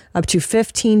 off, up to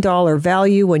 $15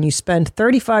 value when you spend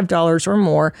 $35 or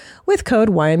more with code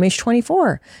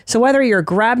YMH24. So whether you're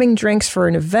grabbing drinks for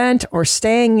an event or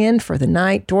staying in for the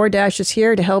night, DoorDash is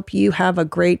here to help you have a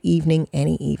great evening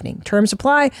any evening. Terms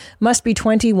apply. Must be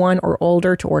 21 or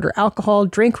older to order alcohol.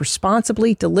 Drink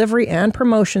responsibly. Delivery and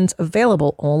promotions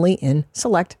available only in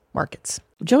select markets.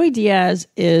 Joey Diaz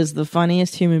is the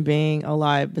funniest human being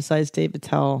alive besides Dave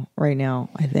Attell right now,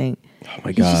 I think. Oh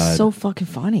my He's God. just so fucking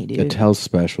funny, dude. Attell's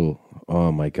special.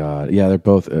 Oh my God. Yeah, they're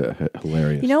both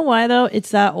hilarious. You know why, though?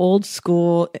 It's that old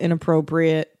school,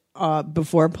 inappropriate,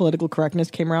 before political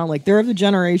correctness came around. Like, they're of the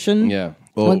generation. Yeah.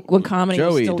 Well, when comedy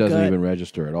was Joey still doesn't good. even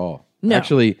register at all. No.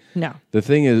 Actually, No. The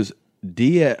thing is,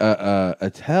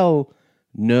 Attell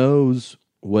knows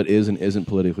what is and isn't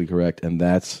politically correct, and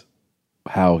that's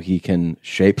how he can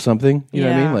shape something. You know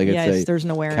what I mean? Like there's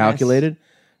an awareness. Calculated.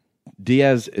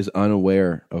 Diaz is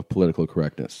unaware of political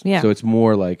correctness. Yeah. So it's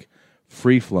more like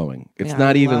free flowing. It's Yeah,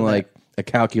 not I even love like a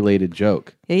calculated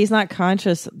joke. Yeah, he's not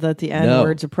conscious that the N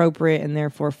word's appropriate and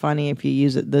therefore funny if you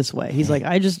use it this way. He's like,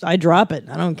 I drop it.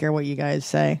 I don't care what you guys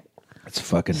say. It's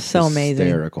fucking so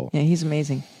hysterical. Amazing. Yeah, he's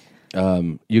amazing.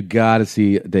 You got to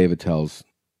see Dave Attell's.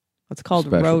 It's called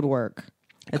special. Road Work.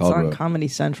 It's on Comedy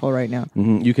Central right now.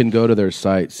 Mm-hmm. You can go to their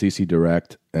site, CC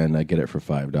Direct, and get it for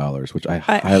 $5, which I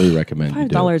highly recommend you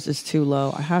do. $5 is too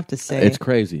low, I have to say. It's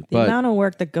crazy. The but amount of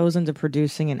work that goes into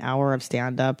producing an hour of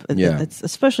stand-up, Yeah. it's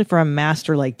especially for a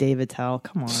master like Dave Attell.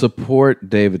 Come on. Support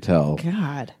Dave Attell.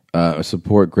 God.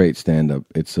 Support great stand-up.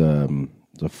 It's a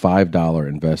 $5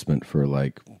 investment for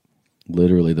like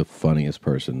literally the funniest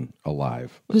person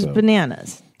alive. It was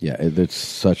bananas. Yeah, it's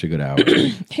such a good hour.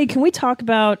 Hey, can we talk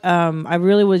about? I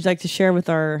really would like to share with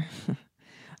our.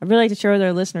 I'd really like to share with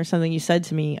our listeners something you said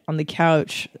to me on the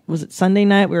couch. Was it Sunday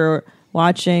night? We were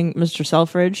watching Mr.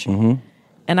 Selfridge, and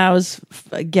I was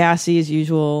gassy as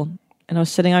usual, and I was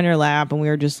sitting on your lap, and we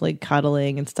were just like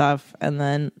cuddling and stuff, and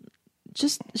then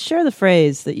just share the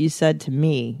phrase that you said to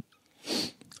me.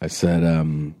 I said,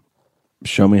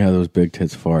 "Show me how those big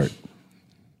tits fart."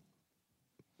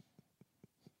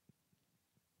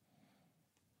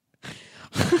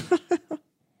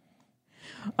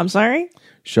 I'm sorry?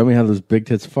 Show me how those big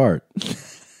tits fart.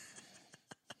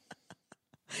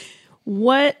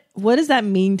 What does that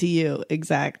mean to you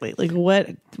exactly? Like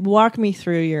walk me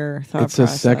through your thought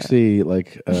process. It's a sexy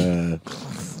like thing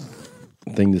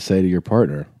to say to your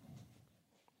partner.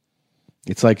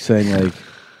 It's like saying like,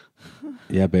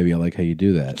 "Yeah, baby, I like how you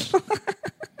do that."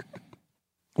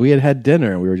 We had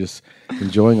dinner and we were just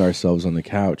enjoying ourselves on the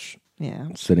couch. Yeah.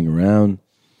 Sitting around.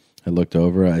 I looked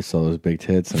over, I saw those big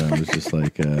tits, and I was just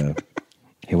like, hey,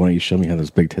 why don't you show me how those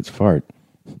big tits fart?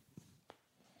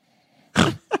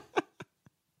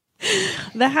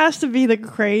 That has to be the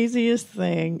craziest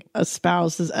thing a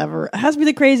spouse has ever... It has to be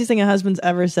the craziest thing a husband's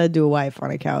ever said to a wife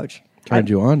on a couch. Turned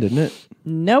you on, didn't it?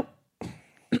 Nope.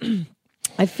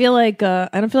 I feel like... I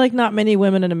don't feel like not many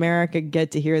women in America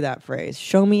get to hear that phrase.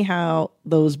 Show me how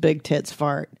those big tits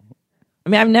fart. I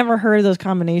mean, I've never heard those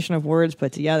combination of words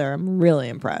put together. I'm really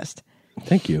impressed.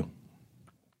 Thank you.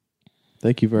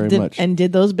 Thank you very much. And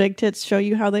did those big tits show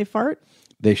you how they fart?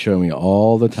 They show me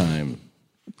all the time.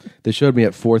 They showed me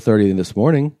at 4:30 this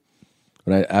morning.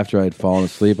 After I had fallen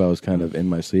asleep, I was kind of in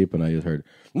my sleep, and I just heard,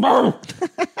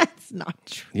 That's not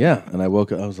true. Yeah, and I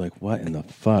woke up, I was like, what in the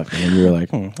fuck? And then you were like,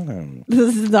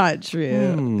 This is not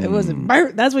true. It wasn't.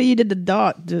 That's what you did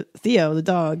to Theo, the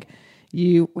dog.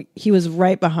 He was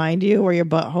right behind you where your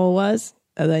butthole was,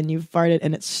 and then you farted,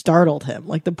 and it startled him.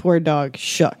 Like the poor dog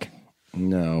shook.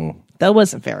 No. That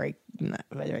wasn't very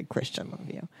Christian of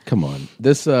you. Come on.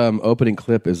 This opening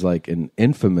clip is like an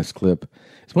infamous clip.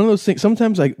 It's one of those things.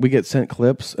 Sometimes we get sent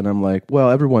clips, and I'm like,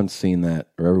 well, everyone's seen that,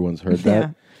 or everyone's heard that.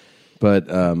 Yeah. But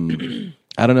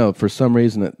I don't know. For some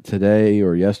reason, today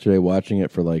or yesterday, watching it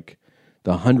for like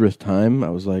the 100th time,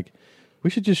 I was like, we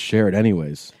should just share it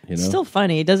anyways. You know? It's still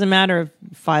funny. It doesn't matter if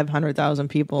 500,000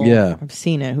 people have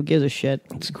seen it. Who gives a shit?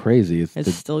 It's crazy.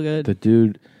 It's still good. The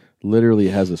dude literally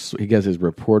he has his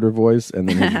reporter voice and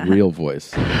then his real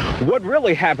voice. What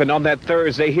really happened on that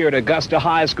Thursday here at Augusta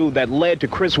High School that led to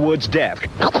Chris Wood's death?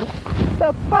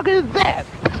 The fuck is that?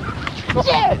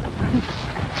 Shit!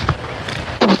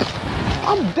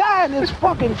 I'm dying in this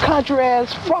fucking country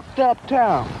ass fucked up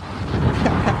town.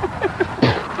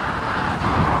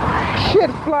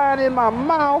 Shit flying in my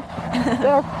mouth.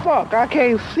 The fuck, I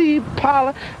can't see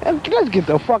pollen. And let's get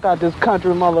the fuck out this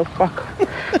country, motherfucker.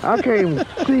 I can't even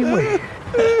see me.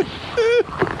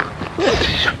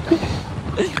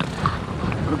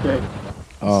 Okay.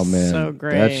 Oh man, so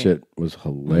great. That shit was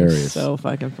hilarious. So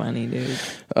fucking funny, dude.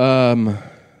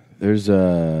 There's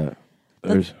our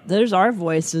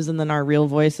voices and then our real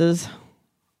voices.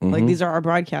 Like these are our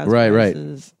broadcast voices. Right.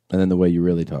 And then the way you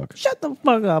really talk. Shut the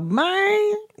fuck up,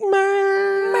 man.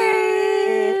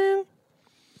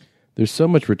 There's so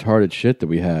much retarded shit that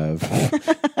we have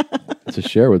to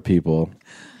share with people.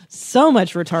 So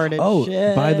much retarded shit.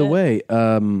 Oh, by the way,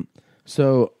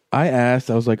 so I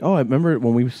was like, I remember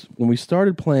when we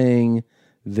started playing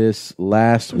this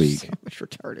last week. So much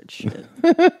retarded shit.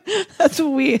 That's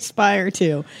what we aspire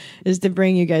to, is to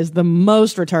bring you guys the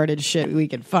most retarded shit we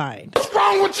can find. What's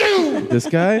wrong with you? This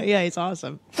guy? Yeah, he's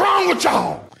awesome. What's wrong with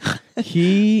y'all?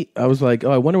 I was like,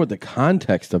 I wonder what the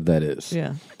context of that is.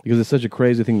 Yeah. Because it's such a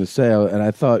crazy thing to say. And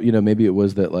I thought, maybe it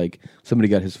was that like somebody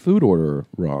got his food order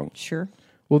wrong. Sure.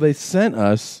 Well, they sent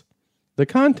us the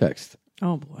context.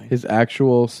 Oh, boy. His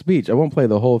actual speech. I won't play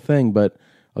the whole thing, but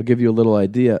I'll give you a little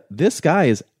idea. This guy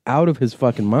is out of his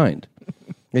fucking mind.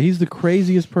 Yeah, he's the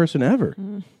craziest person ever.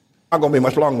 Not gonna be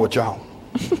much longer with y'all.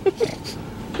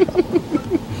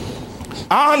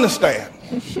 I understand.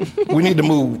 We need to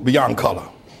move beyond color.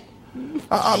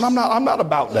 I'm not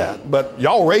about that, but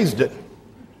y'all raised it.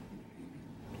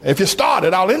 If you start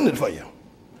it, I'll end it for you.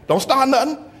 Don't start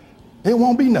nothing, it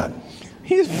won't be nothing.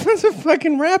 That's a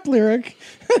fucking rap lyric.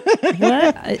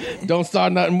 What? Don't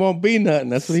start nothing, won't be nothing.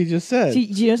 That's what he just said. Do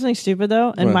you know something stupid,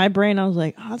 though? In What? my brain, I was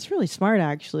like, oh, that's really smart,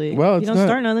 actually. Well, you it's don't not.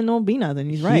 start nothing, won't be nothing.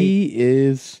 He's right.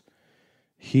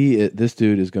 This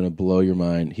dude is going to blow your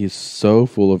mind. He's so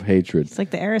full of hatred. It's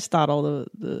like the Aristotle,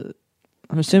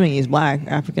 I'm assuming he's black,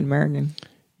 African American.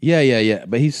 Yeah.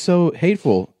 But he's so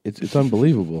hateful. It's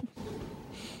unbelievable.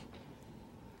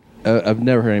 I've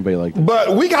never heard anybody like that.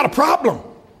 But we got a problem.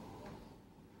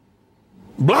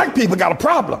 Black people got a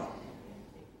problem.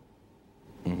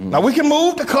 Now, we can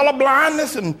move to color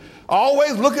blindness and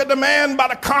always look at the man by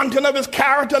the content of his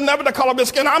character, never the color of his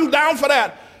skin. I'm down for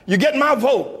that. You get my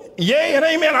vote. Yay and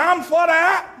amen. I'm for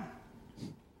that.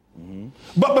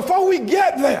 But before we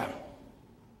get there,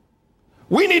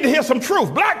 we need to hear some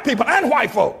truth. Black people and white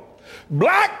folk.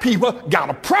 Black people got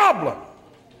a problem.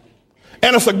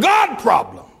 And it's a God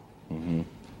problem.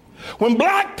 When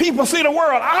black people see the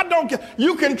world, I don't care.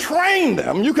 You can train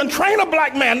them. You can train a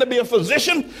black man to be a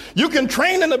physician. You can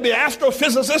train him to be an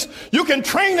astrophysicist. You can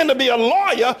train him to be a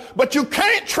lawyer, but you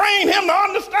can't train him to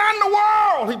understand the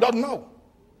world. He doesn't know.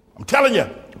 I'm telling you.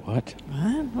 What?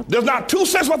 There's not 2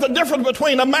 cents worth of difference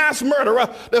between a mass murderer.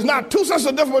 There's not 2 cents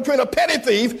of difference between a petty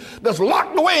thief that's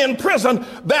locked away in prison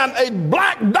than a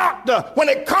black doctor when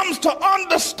it comes to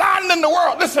understanding the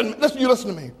world. Listen, you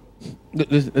listen to me.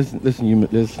 Listen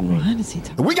to me. What is he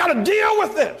talking? We got to deal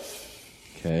with this.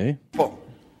 Okay.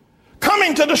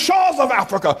 Coming to the shores of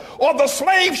Africa or the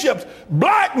slave ships,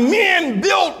 black men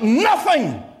built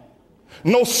nothing.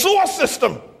 No sewer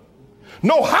system.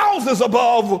 No houses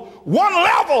above one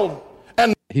level.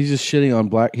 And he's just shitting on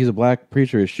black. He's a black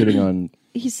preacher. He's shitting on.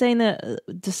 He's saying that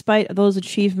despite those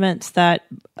achievements, that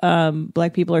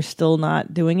black people are still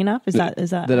not doing enough. Is that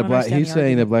he's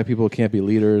saying that black people can't be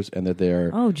leaders and that they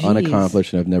are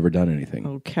unaccomplished and have never done anything.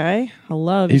 Okay, I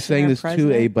love. He's saying this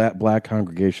to a black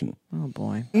congregation. Oh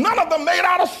boy! None of them made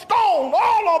out of stone.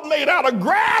 All of them made out of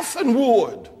grass and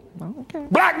wood. Okay.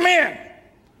 Black men,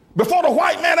 before the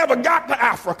white man ever got to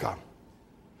Africa.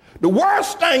 The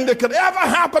worst thing that could ever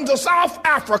happen to South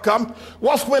Africa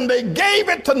was when they gave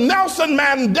it to Nelson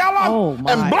Mandela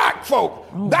and black folk.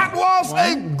 That was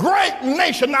a great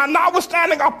nation. Now,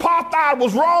 notwithstanding apartheid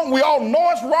was wrong, we all know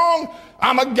it's wrong.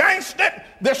 I'm against it.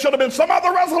 There should have been some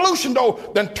other resolution, though,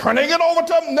 than turning it over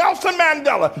to Nelson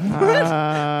Mandela.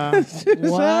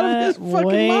 It's out of his fucking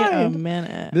Wait mind. a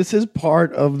minute. This is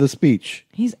part of the speech.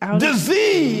 He's out.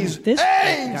 Disease,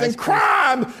 AIDS, and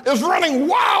crime is running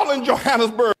wild in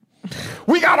Johannesburg.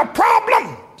 We got a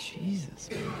problem. Jesus.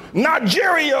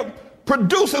 Nigeria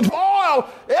produces oil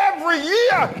every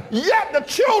year, yet the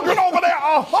children over there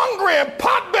are hungry and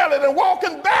pot-bellied and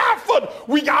walking barefoot.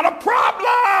 We got a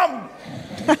problem.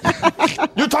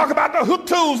 You talk about the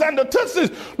Hutus and the Tutsis.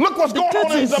 Look what's going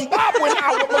on in Zimbabwe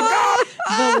now with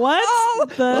Mugabe. The what?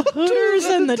 The Hooters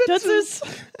and the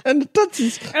Tutsis? And the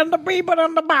Tutsis. And the people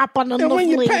and the bop and the when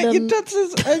you paint your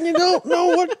Tutsis and you don't know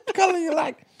what color you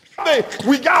like.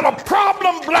 We got a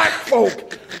problem, black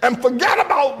folk. And forget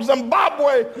about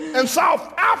Zimbabwe and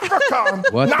South Africa.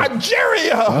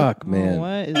 Nigeria. Fuck,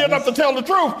 man. You're enough to tell the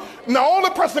truth. And the only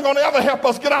person going to ever help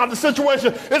us get out of the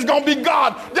situation is going to be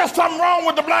God. There's something wrong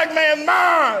with the black man's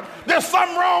mind. There's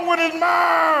something wrong with his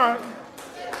mind.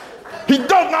 He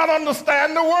does not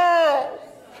understand the world.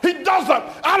 He doesn't.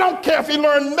 I don't care if he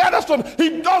learned medicine.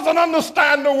 He doesn't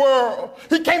understand the world.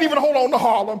 He can't even hold on to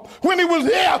Harlem. When he was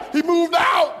here, he moved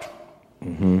out.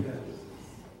 Mm-hmm.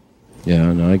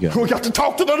 Yeah, no, I get it. We got to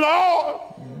talk to the Lord.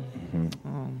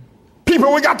 Mm-hmm.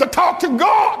 People, we got to talk to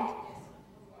God.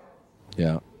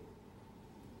 Yeah.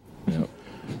 Yep.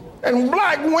 And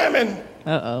black women.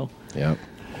 Uh-oh. Yep.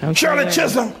 Okay. Shirley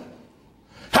Chisholm,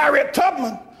 Harriet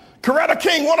Tubman, Coretta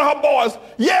King, one of her boys.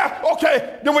 Yeah,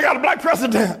 okay, then we got a black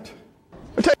president.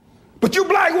 But you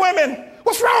black women,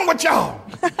 what's wrong with y'all?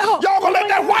 Y'all gonna let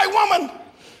that white woman?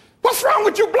 What's wrong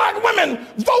with you black women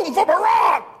voting for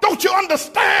Barack? Don't you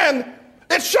understand?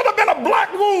 It should have been a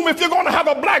black room if you're gonna have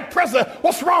a black president.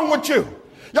 What's wrong with you?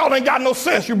 Y'all ain't got no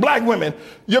sense, you black women.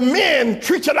 Your men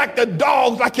treat you like the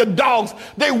dogs, like your dogs.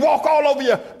 They walk all over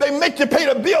you. They make you pay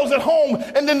the bills at home,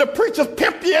 and then the preachers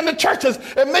pimp you in the churches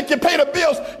and make you pay the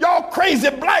bills. Y'all crazy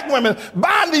black women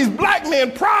buying these black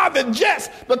men private jets,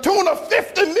 the tune of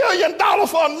 $50 million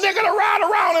for a nigga to ride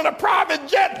around in a private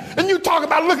jet. And you talk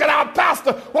about, look at our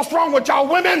pastor. What's wrong with y'all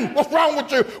women? What's wrong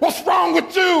with you? What's wrong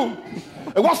with you?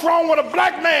 And what's wrong with a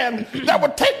black man that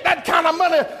would take that kind of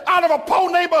money out of a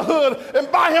poor neighborhood and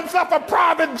buy himself a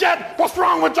private jet? What's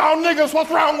wrong with y'all niggas?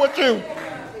 What's wrong with you?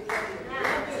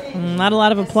 Not a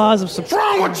lot of applause. What's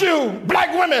wrong with you,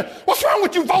 black women? What's wrong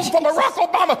with you voting for Barack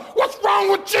Obama? What's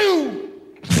wrong with you?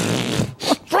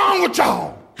 What's wrong with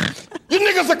y'all? You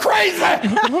niggas are crazy.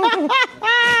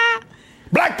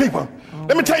 Black people.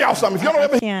 Let me tell y'all something. If you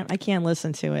don't ever, I can't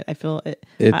listen to it. I feel it.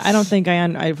 I don't think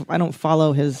I don't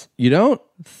follow his. You don't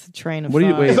train of what thought.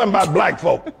 do you wait? Something about black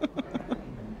folk.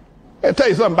 I'll tell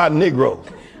you something about Negroes.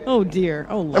 Oh, dear.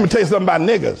 Oh, life. Let me tell you something about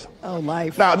niggas. Oh,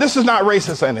 life. Now, this is not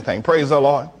racist or anything, praise the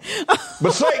Lord.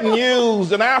 But Satan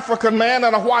used an African man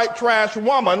and a white trash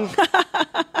woman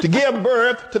to give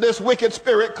birth to this wicked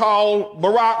spirit called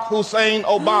Barack Hussein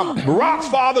Obama. Barack's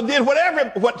father did what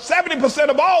 70%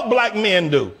 of all black men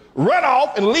do. Run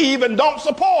off and leave and don't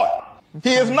support.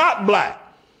 He is not black.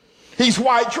 He's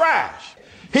white trash.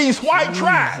 He's white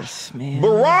trash. Man.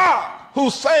 Barack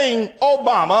Hussein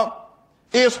Obama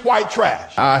is white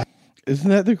trash. Isn't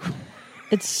that the...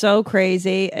 It's so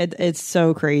crazy. It's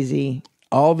so crazy.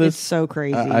 All this... It's so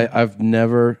crazy. I've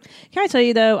never... Can I tell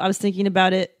you, though, I was thinking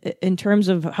about it in terms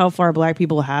of how far black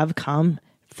people have come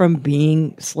from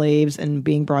being slaves and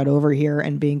being brought over here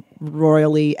and being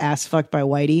royally ass-fucked by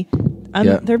whitey.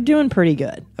 They're doing pretty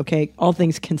good, okay? All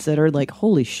things considered, like,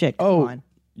 holy shit, come on.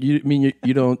 You mean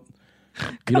you don't...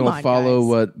 You don't follow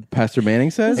what Pastor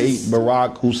Manning says? Hate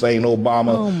Barack Hussein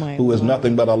Obama, who is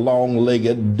nothing but a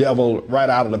long-legged devil right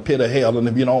out of the pit of hell. And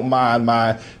if you don't mind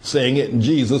my saying it,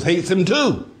 Jesus hates him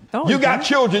too. You got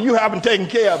children you haven't taken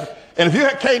care of. And if you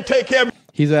can't take care of...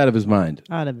 He's out of his mind.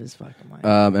 Out of his fucking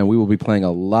mind. And we will be playing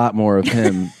a lot more of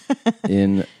him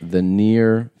in the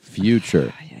near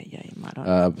future.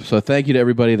 So thank you to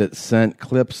everybody that sent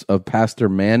clips of Pastor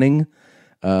Manning.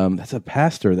 That's a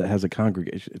pastor that has a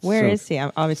congregation. Where is he?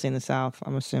 I'm obviously in the South,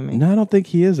 I'm assuming. No, I don't think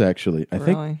he is actually. I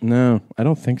Really? think I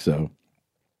don't think so.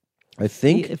 I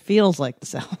think it feels like the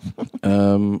South.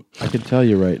 I can tell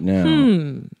you right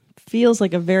now. Feels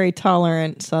like a very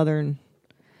tolerant Southern.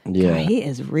 Yeah, God, he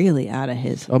is really out of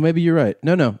his. Oh, maybe you're right.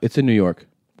 No, it's in New York.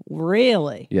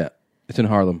 Really? Yeah, it's in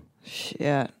Harlem.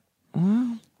 Shit.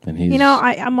 Well, and he's.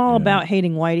 I'm all about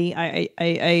hating whitey.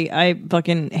 I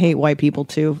fucking hate white people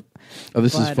too. Oh,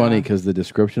 this is funny because the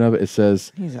description of it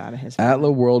says he's out of his Atla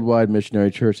Worldwide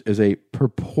Missionary Church is a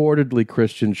purportedly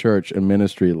Christian church and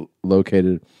ministry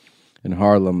located in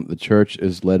Harlem. The church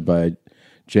is led by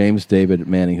James David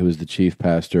Manning, who is the chief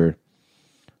pastor.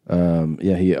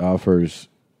 He offers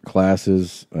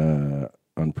classes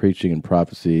on preaching and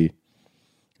prophecy.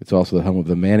 It's also the home of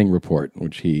the Manning Report,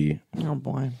 which he... Oh,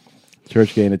 boy.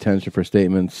 Church gained attention for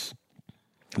statements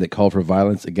that called for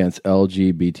violence against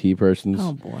LGBT persons.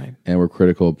 Oh, boy. And were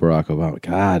critical of Barack Obama.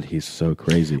 God, he's so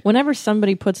crazy. Whenever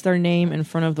somebody puts their name in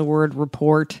front of the word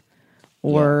report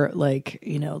or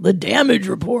the damage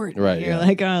report, right? You're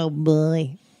like, oh,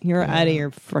 boy. You're out of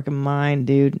your freaking mind,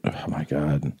 dude. Oh, my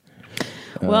God.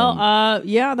 Well,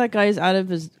 that guy's out of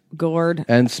his gourd.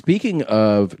 And speaking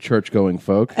of church-going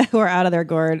folk... who are out of their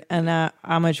gourd and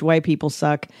how much white people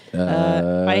suck.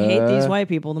 I hate these white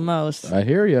people the most. I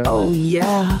hear you. Oh,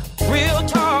 yeah. Real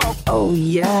talk. Oh,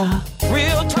 yeah.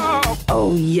 Real talk.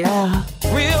 Oh, yeah.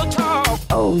 Real talk.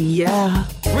 Oh, yeah.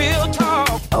 Real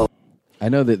talk. Oh. I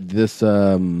know that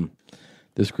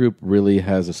this group really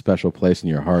has a special place in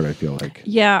your heart, I feel like.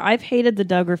 Yeah, I've hated the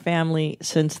Duggar family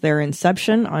since their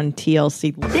inception on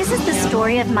TLC. This is the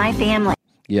story of my family.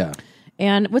 Yeah.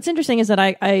 And what's interesting is that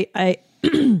I I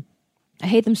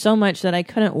hate them so much that I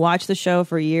couldn't watch the show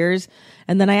for years.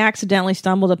 And then I accidentally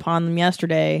stumbled upon them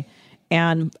yesterday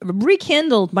and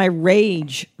rekindled my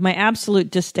rage, my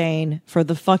absolute disdain for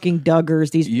the fucking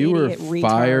Duggars, these idiot retards. You were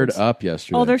fired up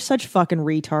yesterday. Oh, they're such fucking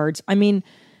retards. I mean,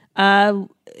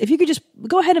 if you could just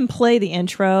go ahead and play the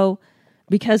intro,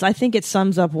 because I think it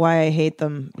sums up why I hate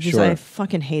them. Because I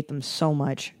fucking hate them so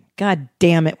much. God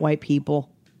damn it, white people.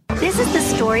 This is the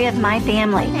story of my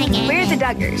family. We're the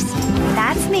Duggars.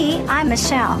 That's me. I'm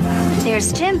Michelle.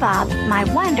 There's Jim Bob, my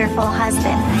wonderful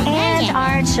husband, and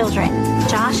our children.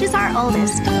 Josh is our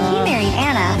oldest. He married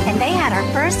Anna, and they had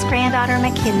our first granddaughter,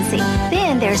 Mackenzie.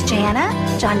 Then there's Jana,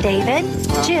 John David,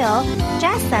 Jill,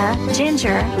 Jessa,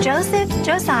 Ginger, Joseph,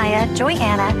 Josiah,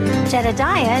 Joyanna,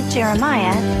 Jedediah,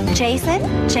 Jeremiah, Jason,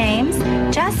 James,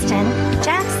 Justin,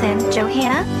 Jackson,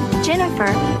 Johanna,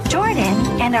 Jennifer,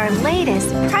 Jordan, and our latest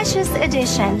precious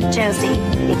addition, Josie.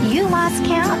 If you lost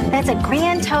count, that's a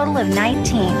grand total of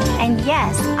 19. And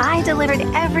yes, I delivered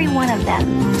every one of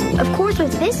them. Of course,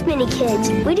 with this many kids,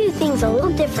 we do things a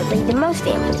little differently than most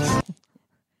families.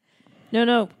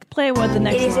 No, play with the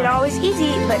next It isn't line. always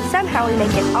easy, but somehow we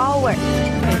make it all work.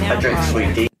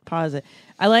 Pause it.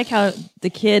 I like how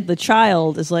the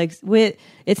child is like,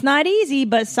 it's not easy,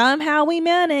 but somehow we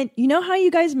manage. You know how you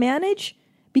guys manage?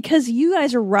 Because you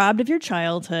guys are robbed of your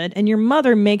childhood and your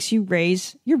mother makes you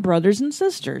raise your brothers and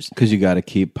sisters. Because you got to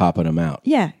keep popping them out.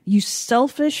 Yeah, you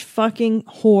selfish fucking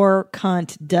whore,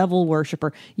 cunt, devil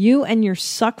worshiper. You and your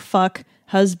suck fuck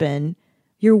husband,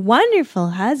 your wonderful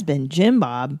husband, Jim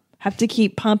Bob, have to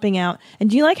keep pumping out. And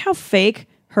do you like how fake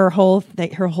her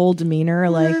whole demeanor,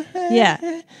 like,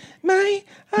 yeah.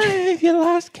 If you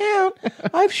lost count,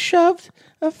 I've shoved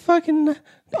a fucking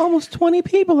almost 20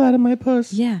 people out of my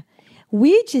puss. Yeah.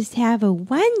 We just have a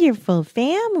wonderful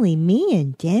family, me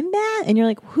and Demba. And you're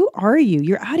like, who are you?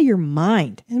 You're out of your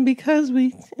mind. And because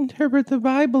we interpret the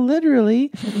Bible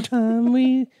literally,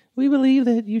 we believe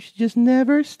that you should just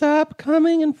never stop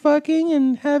coming and fucking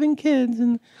and having kids.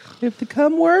 And if the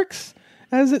cum works,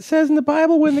 as it says in the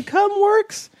Bible, when the cum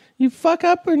works, you fuck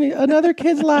up another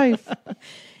kid's life.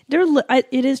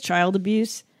 It is child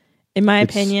abuse, in my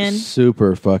opinion.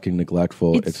 Super fucking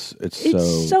neglectful.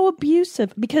 It's so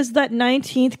abusive, because that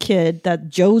 19th kid, that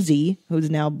Josie, who's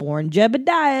now born,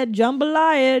 Jebediah,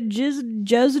 Jambalaya,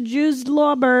 Jez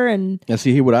Lauber, and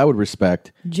see, what I would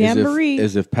respect Jamboree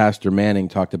is if Pastor Manning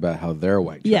talked about how they're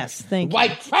white trash. Yes, thank you.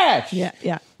 White trash.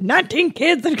 Yeah. 19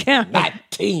 kids that count.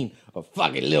 19 of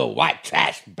fucking little white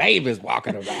trash babies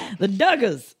walking around. The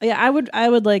Duggars. Yeah, I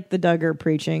would like the Duggar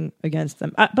preaching against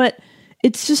them, but.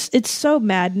 It's so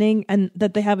maddening, and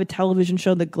that they have a television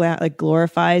show that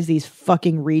glorifies these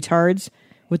fucking retards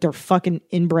with their fucking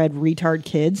inbred retard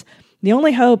kids. The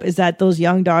only hope is that those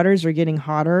young daughters are getting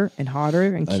hotter and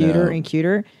hotter and cuter and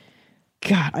cuter.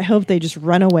 God, I hope they just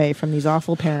run away from these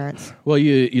awful parents. Well,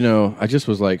 you know, I just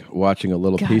was like watching a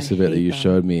little piece of it that you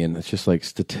showed me, and it's just like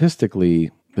statistically,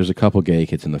 there's a couple gay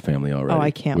kids in the family already. Oh, I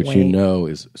can't wait. Which you know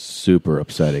is super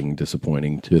upsetting,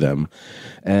 disappointing to them,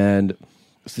 and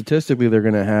statistically, they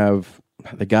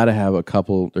got to have a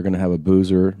couple. They're going to have a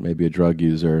boozer, maybe a drug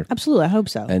user. Absolutely, I hope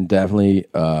so. And definitely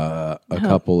a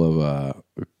couple of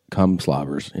cum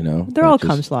slobbers. You know, they're all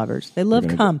cum slobbers. They love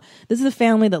cum. This is a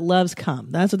family that loves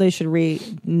cum. That's what they should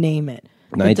rename it.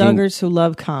 The Duggars who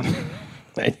love cum.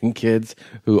 19 kids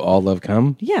who all love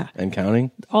cum? Yeah. And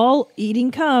counting? All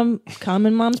eating cum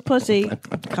in mom's pussy.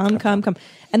 Cum.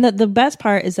 And the best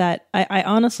part is that I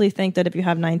honestly think that if you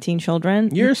have 19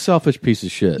 children... You're a selfish piece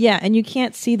of shit. Yeah, and you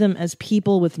can't see them as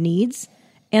people with needs.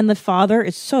 And the father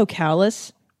is so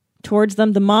callous towards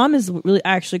them. The mom is really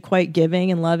actually quite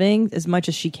giving and loving as much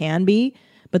as she can be.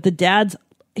 But the dad's...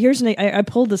 I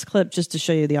pulled this clip just to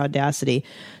show you the audacity.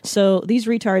 So these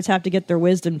retards have to get their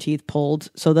wisdom teeth pulled.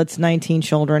 So that's 19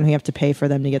 children who have to pay for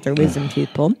them to get their wisdom teeth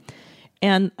pulled.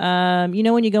 And you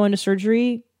know when you go into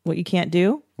surgery, what you can't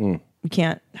do? You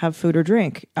can't have food or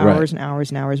drink hours and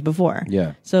hours and hours before.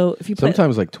 Yeah. So if you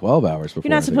sometimes like 12 hours before.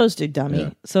 You're not supposed to, dummy.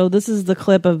 Yeah. So this is the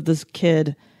clip of this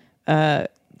kid. Go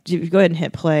ahead and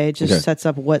hit play. It just sets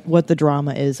up what the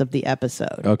drama is of the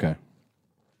episode. Okay.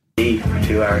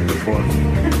 2 hours before.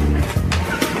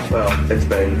 Well,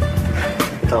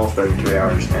 it's almost been 3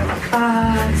 hours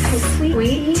now.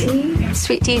 Sweet tea.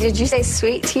 Sweet tea. Did you say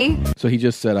sweet tea? So he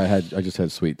just said I just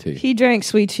had sweet tea. He drank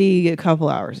sweet tea a couple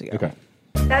hours ago. Okay.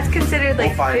 That's considered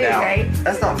like we'll food, out. right?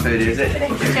 That's not food, is it?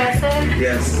 Joseph?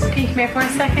 Yes. Can you come here for a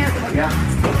second?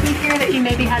 Yeah. Did you hear that you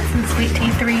maybe had some sweet tea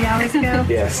 3 hours ago?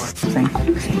 Yes.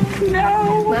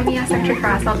 No. Let me ask Dr.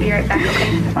 Cross. I'll be right back,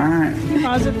 okay? All right.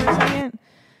 Pause it for a second.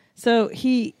 So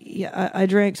I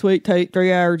drank sweet tea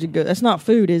 3 hours ago. That's not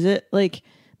food, is it? Like,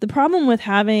 the problem with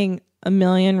having a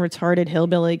million retarded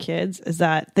hillbilly kids is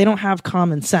that they don't have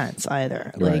common sense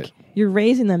either. Right. Like, you're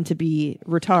raising them to be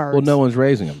retards. Well, no one's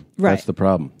raising them. Right. That's the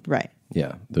problem. Right.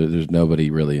 Yeah. There's nobody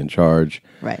really in charge.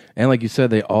 Right. And like you said,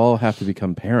 they all have to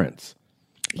become parents.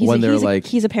 He's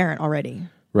a parent already.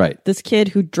 Right. This kid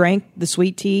who drank the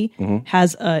sweet tea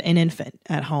has an infant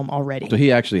at home already. So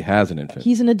he actually has an infant.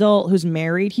 He's an adult who's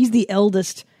married. He's the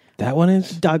eldest. That one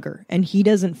is? Duggar. And he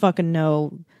doesn't fucking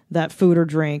know that food or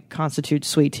drink constitutes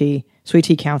sweet tea. Sweet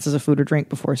tea counts as a food or drink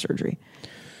before surgery.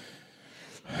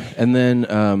 And then,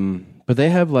 but they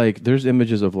have there's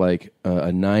images of a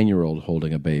 9-year-old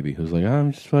holding a baby who's like,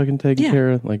 I'm just fucking taking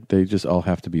care of, they just all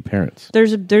have to be parents.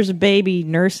 There's a baby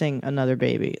nursing another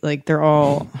baby. Like, they're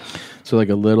all... So a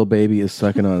little baby is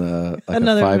sucking on a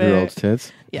 5-year-old's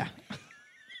tits? Yeah.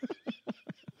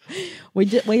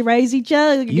 we raise each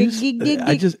other.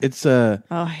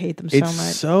 I hate them so much.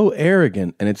 It's so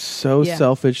arrogant and it's so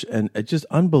selfish and it just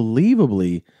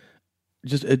unbelievably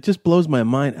it just blows my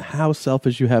mind how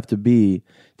selfish you have to be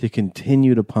to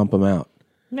continue to pump them out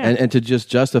and to just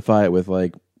justify it with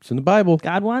it's in the Bible.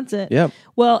 God wants it. Yep.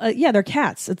 Well, they're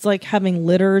cats. It's like having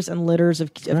litters and litters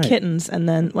of kittens, and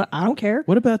then I don't care.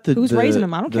 What about who's raising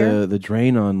them? I don't care. The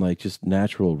drain on just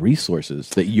natural resources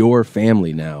that your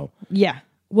family now. Yeah.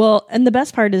 Well, and the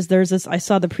best part is I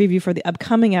saw the preview for the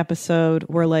upcoming episode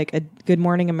where a Good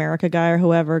Morning America guy or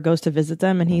whoever goes to visit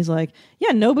them and he's like,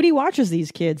 yeah, nobody watches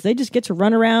these kids. They just get to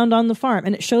run around on the farm.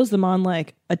 And it shows them on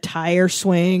a tire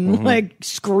swing,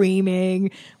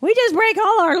 screaming, we just break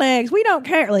all our legs. We don't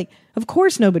care. Of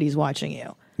course nobody's watching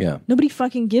you. Yeah. Nobody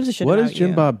fucking gives a shit What about does Jim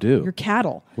you. Bob do? You're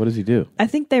cattle. What does he do? I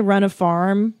think they run a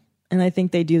farm, and I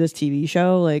think they do this TV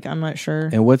show. Like, I'm not sure.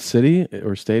 And what city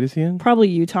or state is he in? Probably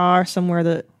Utah or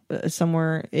somewhere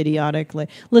somewhere idiotic. Like,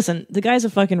 listen, the guy's a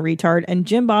fucking retard, and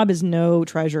Jim Bob is no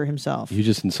treasure himself. You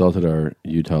just insulted our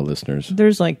Utah listeners.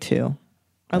 There's like 2.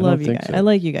 I love you think guys. so. I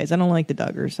like you guys. I don't like the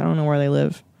Duggars. I don't know where they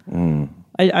live.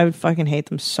 I would fucking hate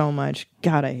them so much.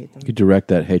 God, I hate them. You direct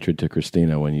that hatred to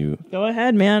Christina when Go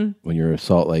ahead, man. you're a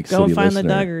Salt Lake Go City and find listener.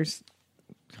 the Duggars.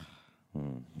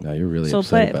 Now you're really So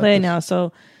upset play about this. now.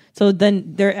 So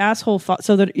then their asshole.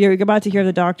 You're about to hear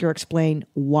the doctor explain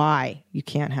why you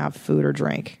can't have food or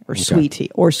drink or sweet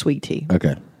tea.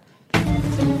 Okay.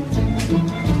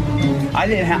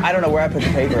 I don't know where I put the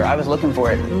paper. I was looking for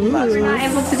it last We're not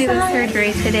night. able to do the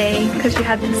surgery today because you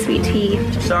had the sweet tea.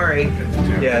 Sorry.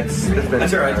 Yeah, it's been.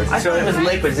 That's all right. I thought it was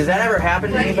liquids. Does that ever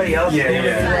happen to anybody else?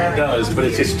 Yeah, it does, but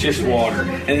it's just water.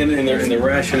 And the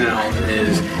rationale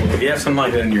is if you have something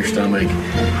like that in your stomach,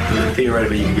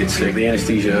 theoretically you can get sick. The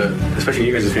anesthesia, especially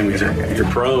you guys as families, you're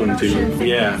prone to.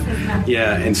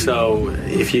 Yeah. And so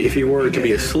if you were to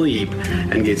be asleep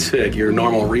and get sick, your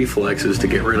normal reflexes to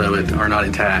get rid of it are not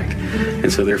intact.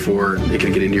 And so therefore it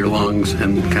can get into your lungs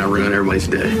and kind of ruin everybody's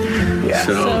day. Yeah.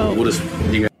 So we'll just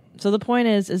So the point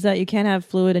is that you can't have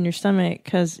fluid in your stomach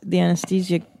because the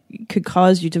anesthesia could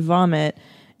cause you to vomit,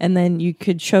 and then you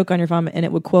could choke on your vomit, and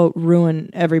it would quote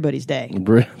ruin everybody's day. It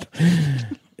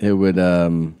would.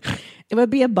 It would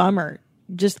be a bummer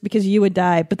just because you would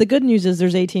die. But the good news is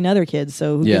there's 18 other kids,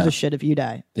 so who gives a shit if you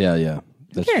die? Yeah,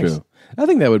 that's cares? true. I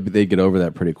think they'd get over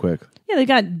that pretty quick. Yeah, they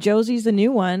got Josie's the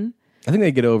new one. I think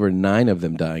they get over 9 of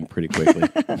them dying pretty quickly.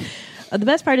 The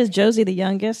best part is Josie, the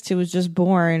youngest, who was just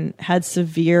born, had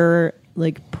severe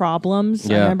problems.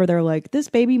 Yeah. I remember they're like, this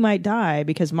baby might die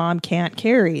because mom can't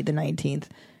carry the 19th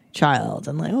child.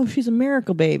 And like, oh, she's a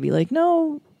miracle baby. Like,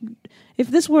 no, if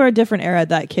this were a different era,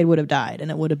 that kid would have died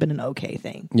and it would have been an okay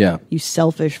thing. Yeah. You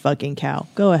selfish fucking cow.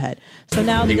 Go ahead. So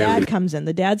now the dad comes in.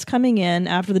 The dad's coming in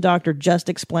after the doctor just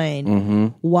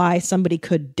explained why somebody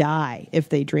could die if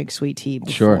they drink sweet tea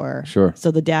before. Sure.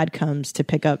 So the dad comes to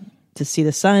pick up to see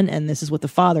the son, and this is what the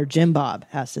father, Jim Bob,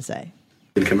 has to say.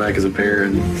 and come back as a pair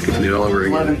and continue it all over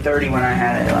again. 11:30 when I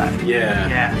had it last.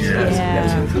 Yeah.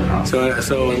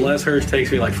 So unless hers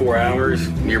takes me like 4 hours,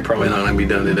 you're probably not going to be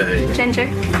done today. Ginger.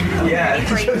 Yeah.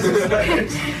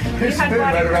 We've had water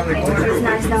right around the corner. It's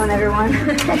nice knowing everyone.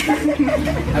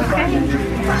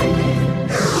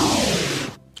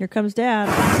 Here comes Dad.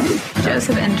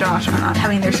 Joseph and Josh are not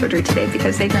having their surgery today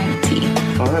because they drank tea.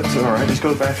 Oh, that's all right. Just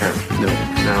go to the bathroom.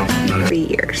 No. 3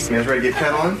 years. You guys ready to get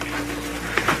pedaling?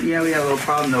 Yeah, we had a little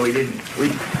problem though. We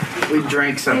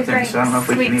drank something, so I don't know if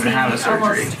we can even have a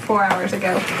surgery. Almost 4 hours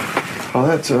ago. Oh,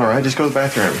 that's all right. Just go to the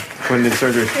bathroom. When did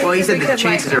surgery? Well, he said the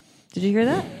chances are. Did you hear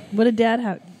that? What did Dad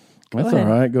have? That's all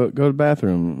right. Go to the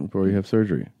bathroom before you have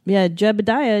surgery. Yeah,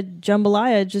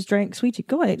 Jambalaya just drank sweet tea.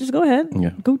 Go ahead. Just go ahead.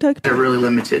 Yeah. Go take. They're really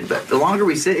limited, but the longer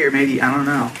we sit here, maybe, I don't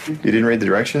know. You didn't read the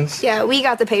directions? Yeah, we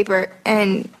got the paper,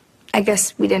 and I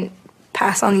guess we didn't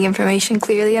pass on the information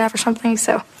clearly enough or something,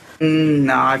 so.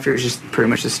 No, I figure it's just pretty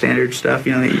much the standard stuff,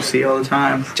 that you see all the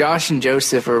time. Josh and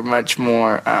Joseph are much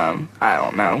more, I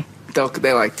don't know.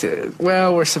 They like to,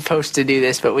 well, we're supposed to do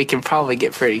this, but we can probably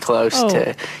get pretty close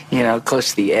to,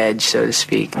 close to the edge, so to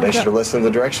speak. They should have listened to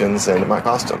the directions, and it might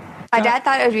cost them. My dad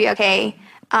thought it would be okay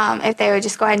if they would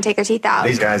just go ahead and take their teeth out.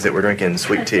 These guys that were drinking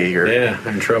sweet tea are... Yeah,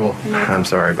 they're in trouble. I'm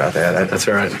sorry about that. That's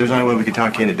all right. There's no way we could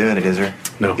talk you into doing it, is there?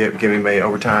 No. Give anybody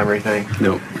overtime or anything?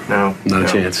 No. No? Not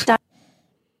a chance.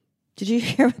 Did you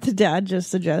hear what the dad just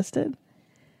suggested?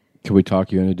 Can we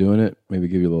talk you into doing it? Maybe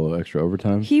give you a little extra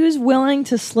overtime? He was willing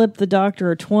to slip the doctor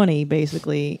a 20,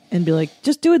 basically, and be like,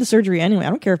 just do the surgery anyway. I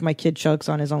don't care if my kid chokes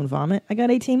on his own vomit. I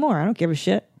got 18 more. I don't give a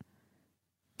shit.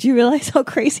 Do you realize how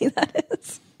crazy that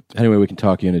is? Anyway, we can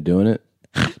talk you into doing it.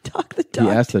 Talk the doctor. He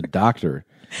asked the doctor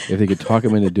if they could talk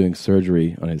him into doing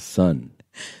surgery on his son.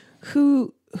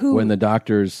 Who? When the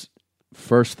doctor's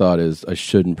first thought is, I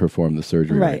shouldn't perform the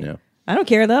surgery right now. I don't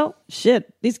care, though.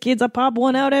 Shit. These kids, I pop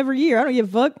one out every year. I don't give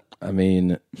a fuck. I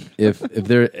mean, if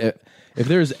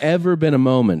there's ever been a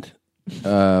moment,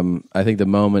 I think the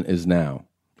moment is now.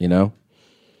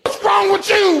 What's wrong with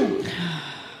you?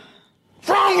 What's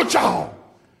wrong with y'all?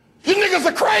 You niggas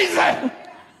are crazy.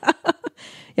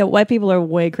 Yeah, white people are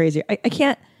way crazier. I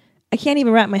can't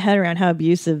even wrap my head around how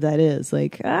abusive that is.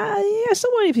 Like,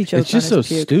 someone if he chokes. It's just so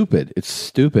stupid. It's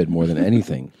stupid more than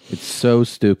anything. It's so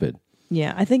stupid.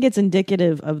 Yeah, I think it's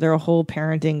indicative of their whole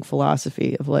parenting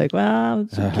philosophy of like, well,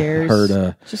 who cares?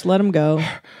 Just let them go.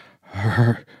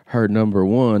 Her number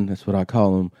one, that's what I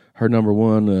call him. Her number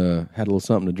one had a little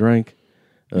something to drink.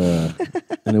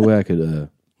 Any way I could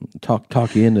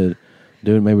talk you into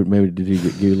doing? Maybe did you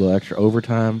give you a little extra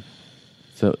overtime?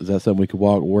 So is that something we could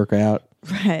work out?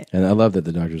 Right. And I love that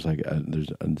the doctor's like, there's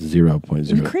a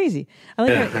 0.0. It's crazy. I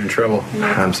like I'm in trouble.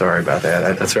 I'm sorry about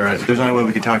that. That's all right. There's no way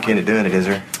we could talk you into doing it, is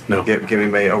there? No. Give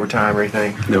me overtime or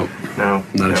anything? No. No?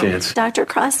 Not a chance. Dr.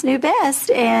 Cross knew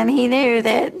best, and he knew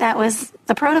that was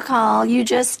the protocol. You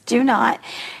just do not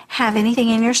have anything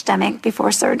in your stomach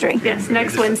before surgery. Yes,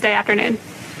 next Wednesday afternoon.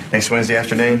 Next Wednesday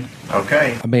afternoon?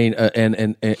 Okay. I mean,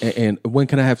 and when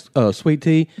can I have sweet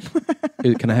tea?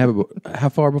 Can I have it? How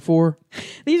far before?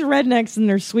 These rednecks and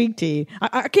their sweet tea.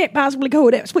 I can't possibly go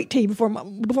without sweet tea before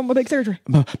my big surgery.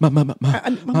 My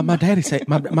daddy said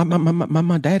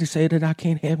my daddy said that I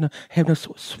can't have no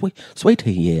sweet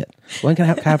tea yet. When can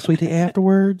I have sweet tea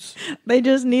afterwards? They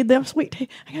just need them sweet tea.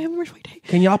 I gotta have more sweet tea.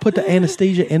 Can y'all put the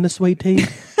anesthesia in the sweet tea?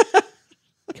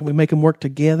 Can we make them work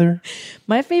together?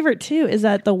 My favorite too is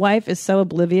that the wife is so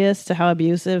oblivious to how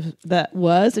abusive that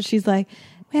was that she's like,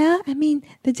 well, I mean,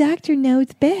 the doctor knows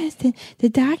best, and the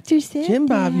doctor said Jim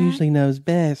Bob that. usually knows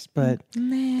best, but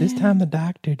this time the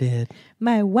doctor did.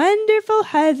 My wonderful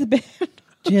husband.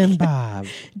 Jim Bob.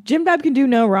 Jim Bob can do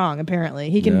no wrong, apparently.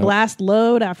 He can blast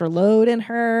load after load in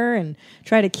her and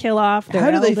try to kill off their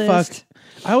How do eldest. they fuck?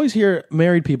 I always hear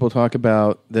married people talk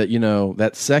about that,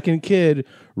 that second kid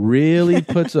really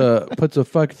throws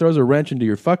a wrench into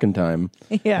your fucking time.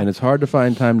 Yeah. And it's hard to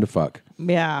find time to fuck.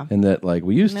 Yeah. And that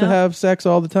we used to have sex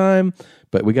all the time,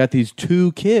 but we got these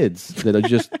 2 kids that are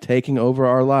just taking over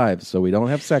our lives, so we don't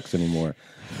have sex anymore.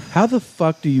 How the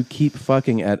fuck do you keep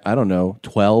fucking at, I don't know,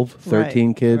 12,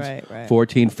 13 kids, right.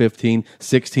 14, 15,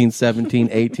 16, 17,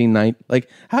 18, 19?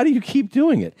 How do you keep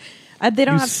doing it? They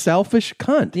don't you have selfish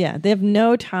cunt. Yeah, they have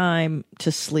no time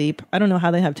to sleep. I don't know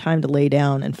how they have time to lay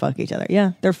down and fuck each other.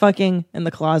 Yeah, they're fucking in the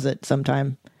closet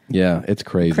sometime. Yeah, it's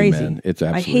crazy, man. It's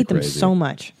absolutely I hate them so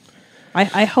much.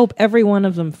 I hope every one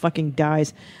of them fucking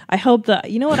dies. I hope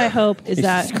you know what I hope is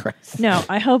that Christ. No,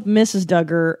 I hope Mrs.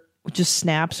 Duggar just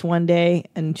snaps one day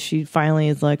and she finally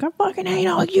is like, I fucking hate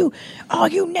all you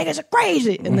niggas are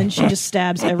crazy, and then she just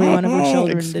stabs every one of her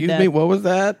children to death. Excuse me, what was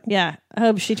that? Yeah, I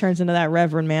hope she turns into that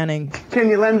Reverend Manning. Can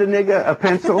you lend a nigga a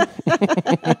pencil?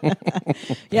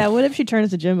 Yeah, what if she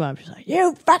turns to Jim Bob? She's like,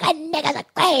 you fucking niggas are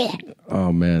crazy.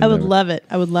 Oh man, I would love it.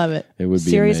 I would love it. It would be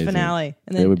Series amazing. finale.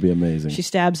 And then it would be amazing. She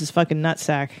stabs his fucking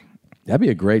nutsack. That'd be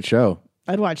a great show.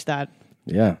 I'd watch that.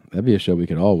 Yeah, that'd be a show we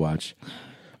could all watch.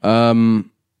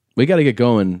 We got to get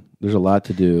going. There's a lot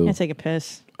to do. I take a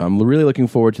piss. I'm really looking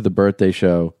forward to the birthday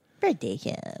show. Birthday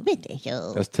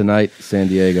show. That's tonight, San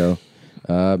Diego.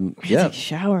 I take a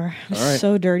shower. I'm All right.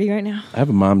 so dirty right now. I have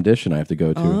a mom audition I have to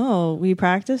go to. Oh, will you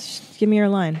practice? Give me your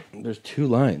line. There's 2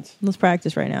 lines. Let's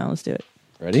practice right now. Let's do it.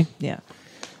 Ready? Yeah.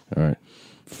 All right.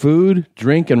 Food,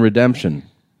 drink, and redemption.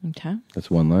 Okay. That's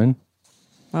 1 line.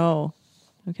 Oh,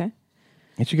 okay.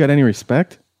 Ain't you got any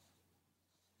respect?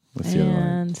 Let's see the other line.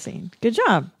 And scene. Good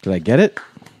job. Did I get it?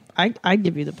 I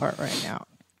give you the part right now.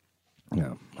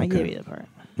 No. I give you the part.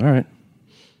 All right.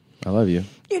 I love you.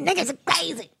 You niggas are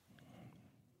crazy.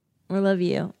 I love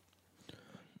you.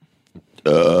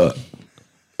 I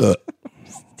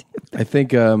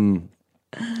think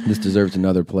this deserves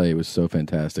another play. It was so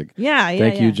fantastic. Yeah.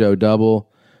 Thank you, Joe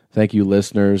Double. Thank you,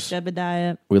 listeners.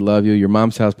 Jebediah. We love you.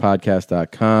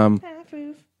 YourMomsHousePodcast.com.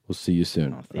 We'll see you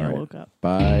soon. I woke up.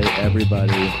 Bye,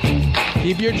 everybody.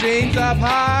 Keep your jeans up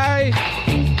high.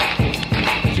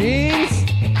 Jeans.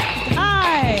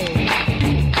 Hi.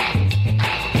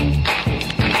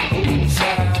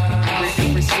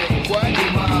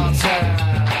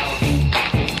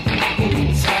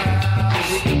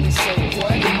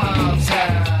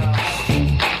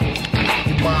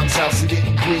 House, it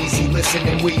isn't breezy.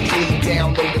 Listening weekly,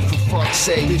 download it for fuck's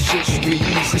sake. This shit should be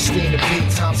easy. Christina P.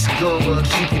 Segura,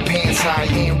 keep your pants high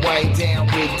and white down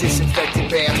with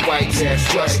disinfected bath wipes.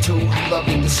 Just 2 who love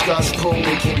to discuss cool.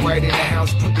 They came right in the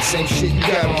house, put the same shit you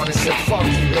got on and said fuck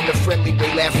you. In a friendly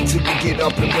way, laughing till you get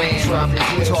up and ran. Dropping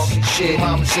clips, talking shit.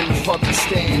 Mama's in the fucking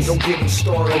stands. Don't get them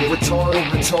started.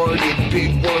 Retarded,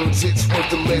 big words. It's worth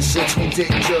the listen. Between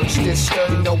dick jerks,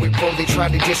 disturbed. You know it, bro. They try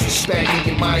to disrespect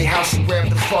me in my house and grab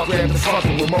the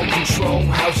fucking remote control.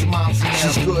 How's your mom's now?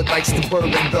 She's good, likes the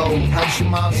bourbon though. How's your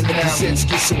mom's in the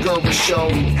Pazsitzky Segura show?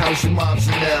 How's your mom's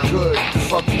in now? Good, the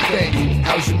fuck you think?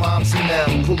 How's your mom's in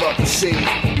now? Pull up and see.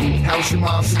 How's your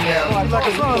mom's in now?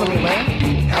 What's wrong with me, man?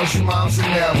 How's your mom's in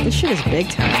now? This shit is big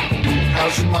time.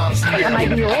 How's your mom's in now? I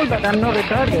might be old, but I'm not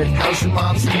retarded. How's your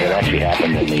mom's in now? It actually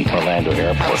happened in the Orlando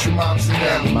airport. How's your mom's in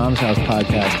now?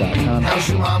 MomsHousePodcast.com. How's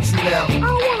your mom's in now?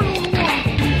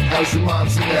 How's your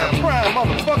mom's in now? Cry,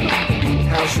 motherfucker.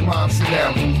 How's your mom's in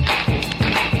now?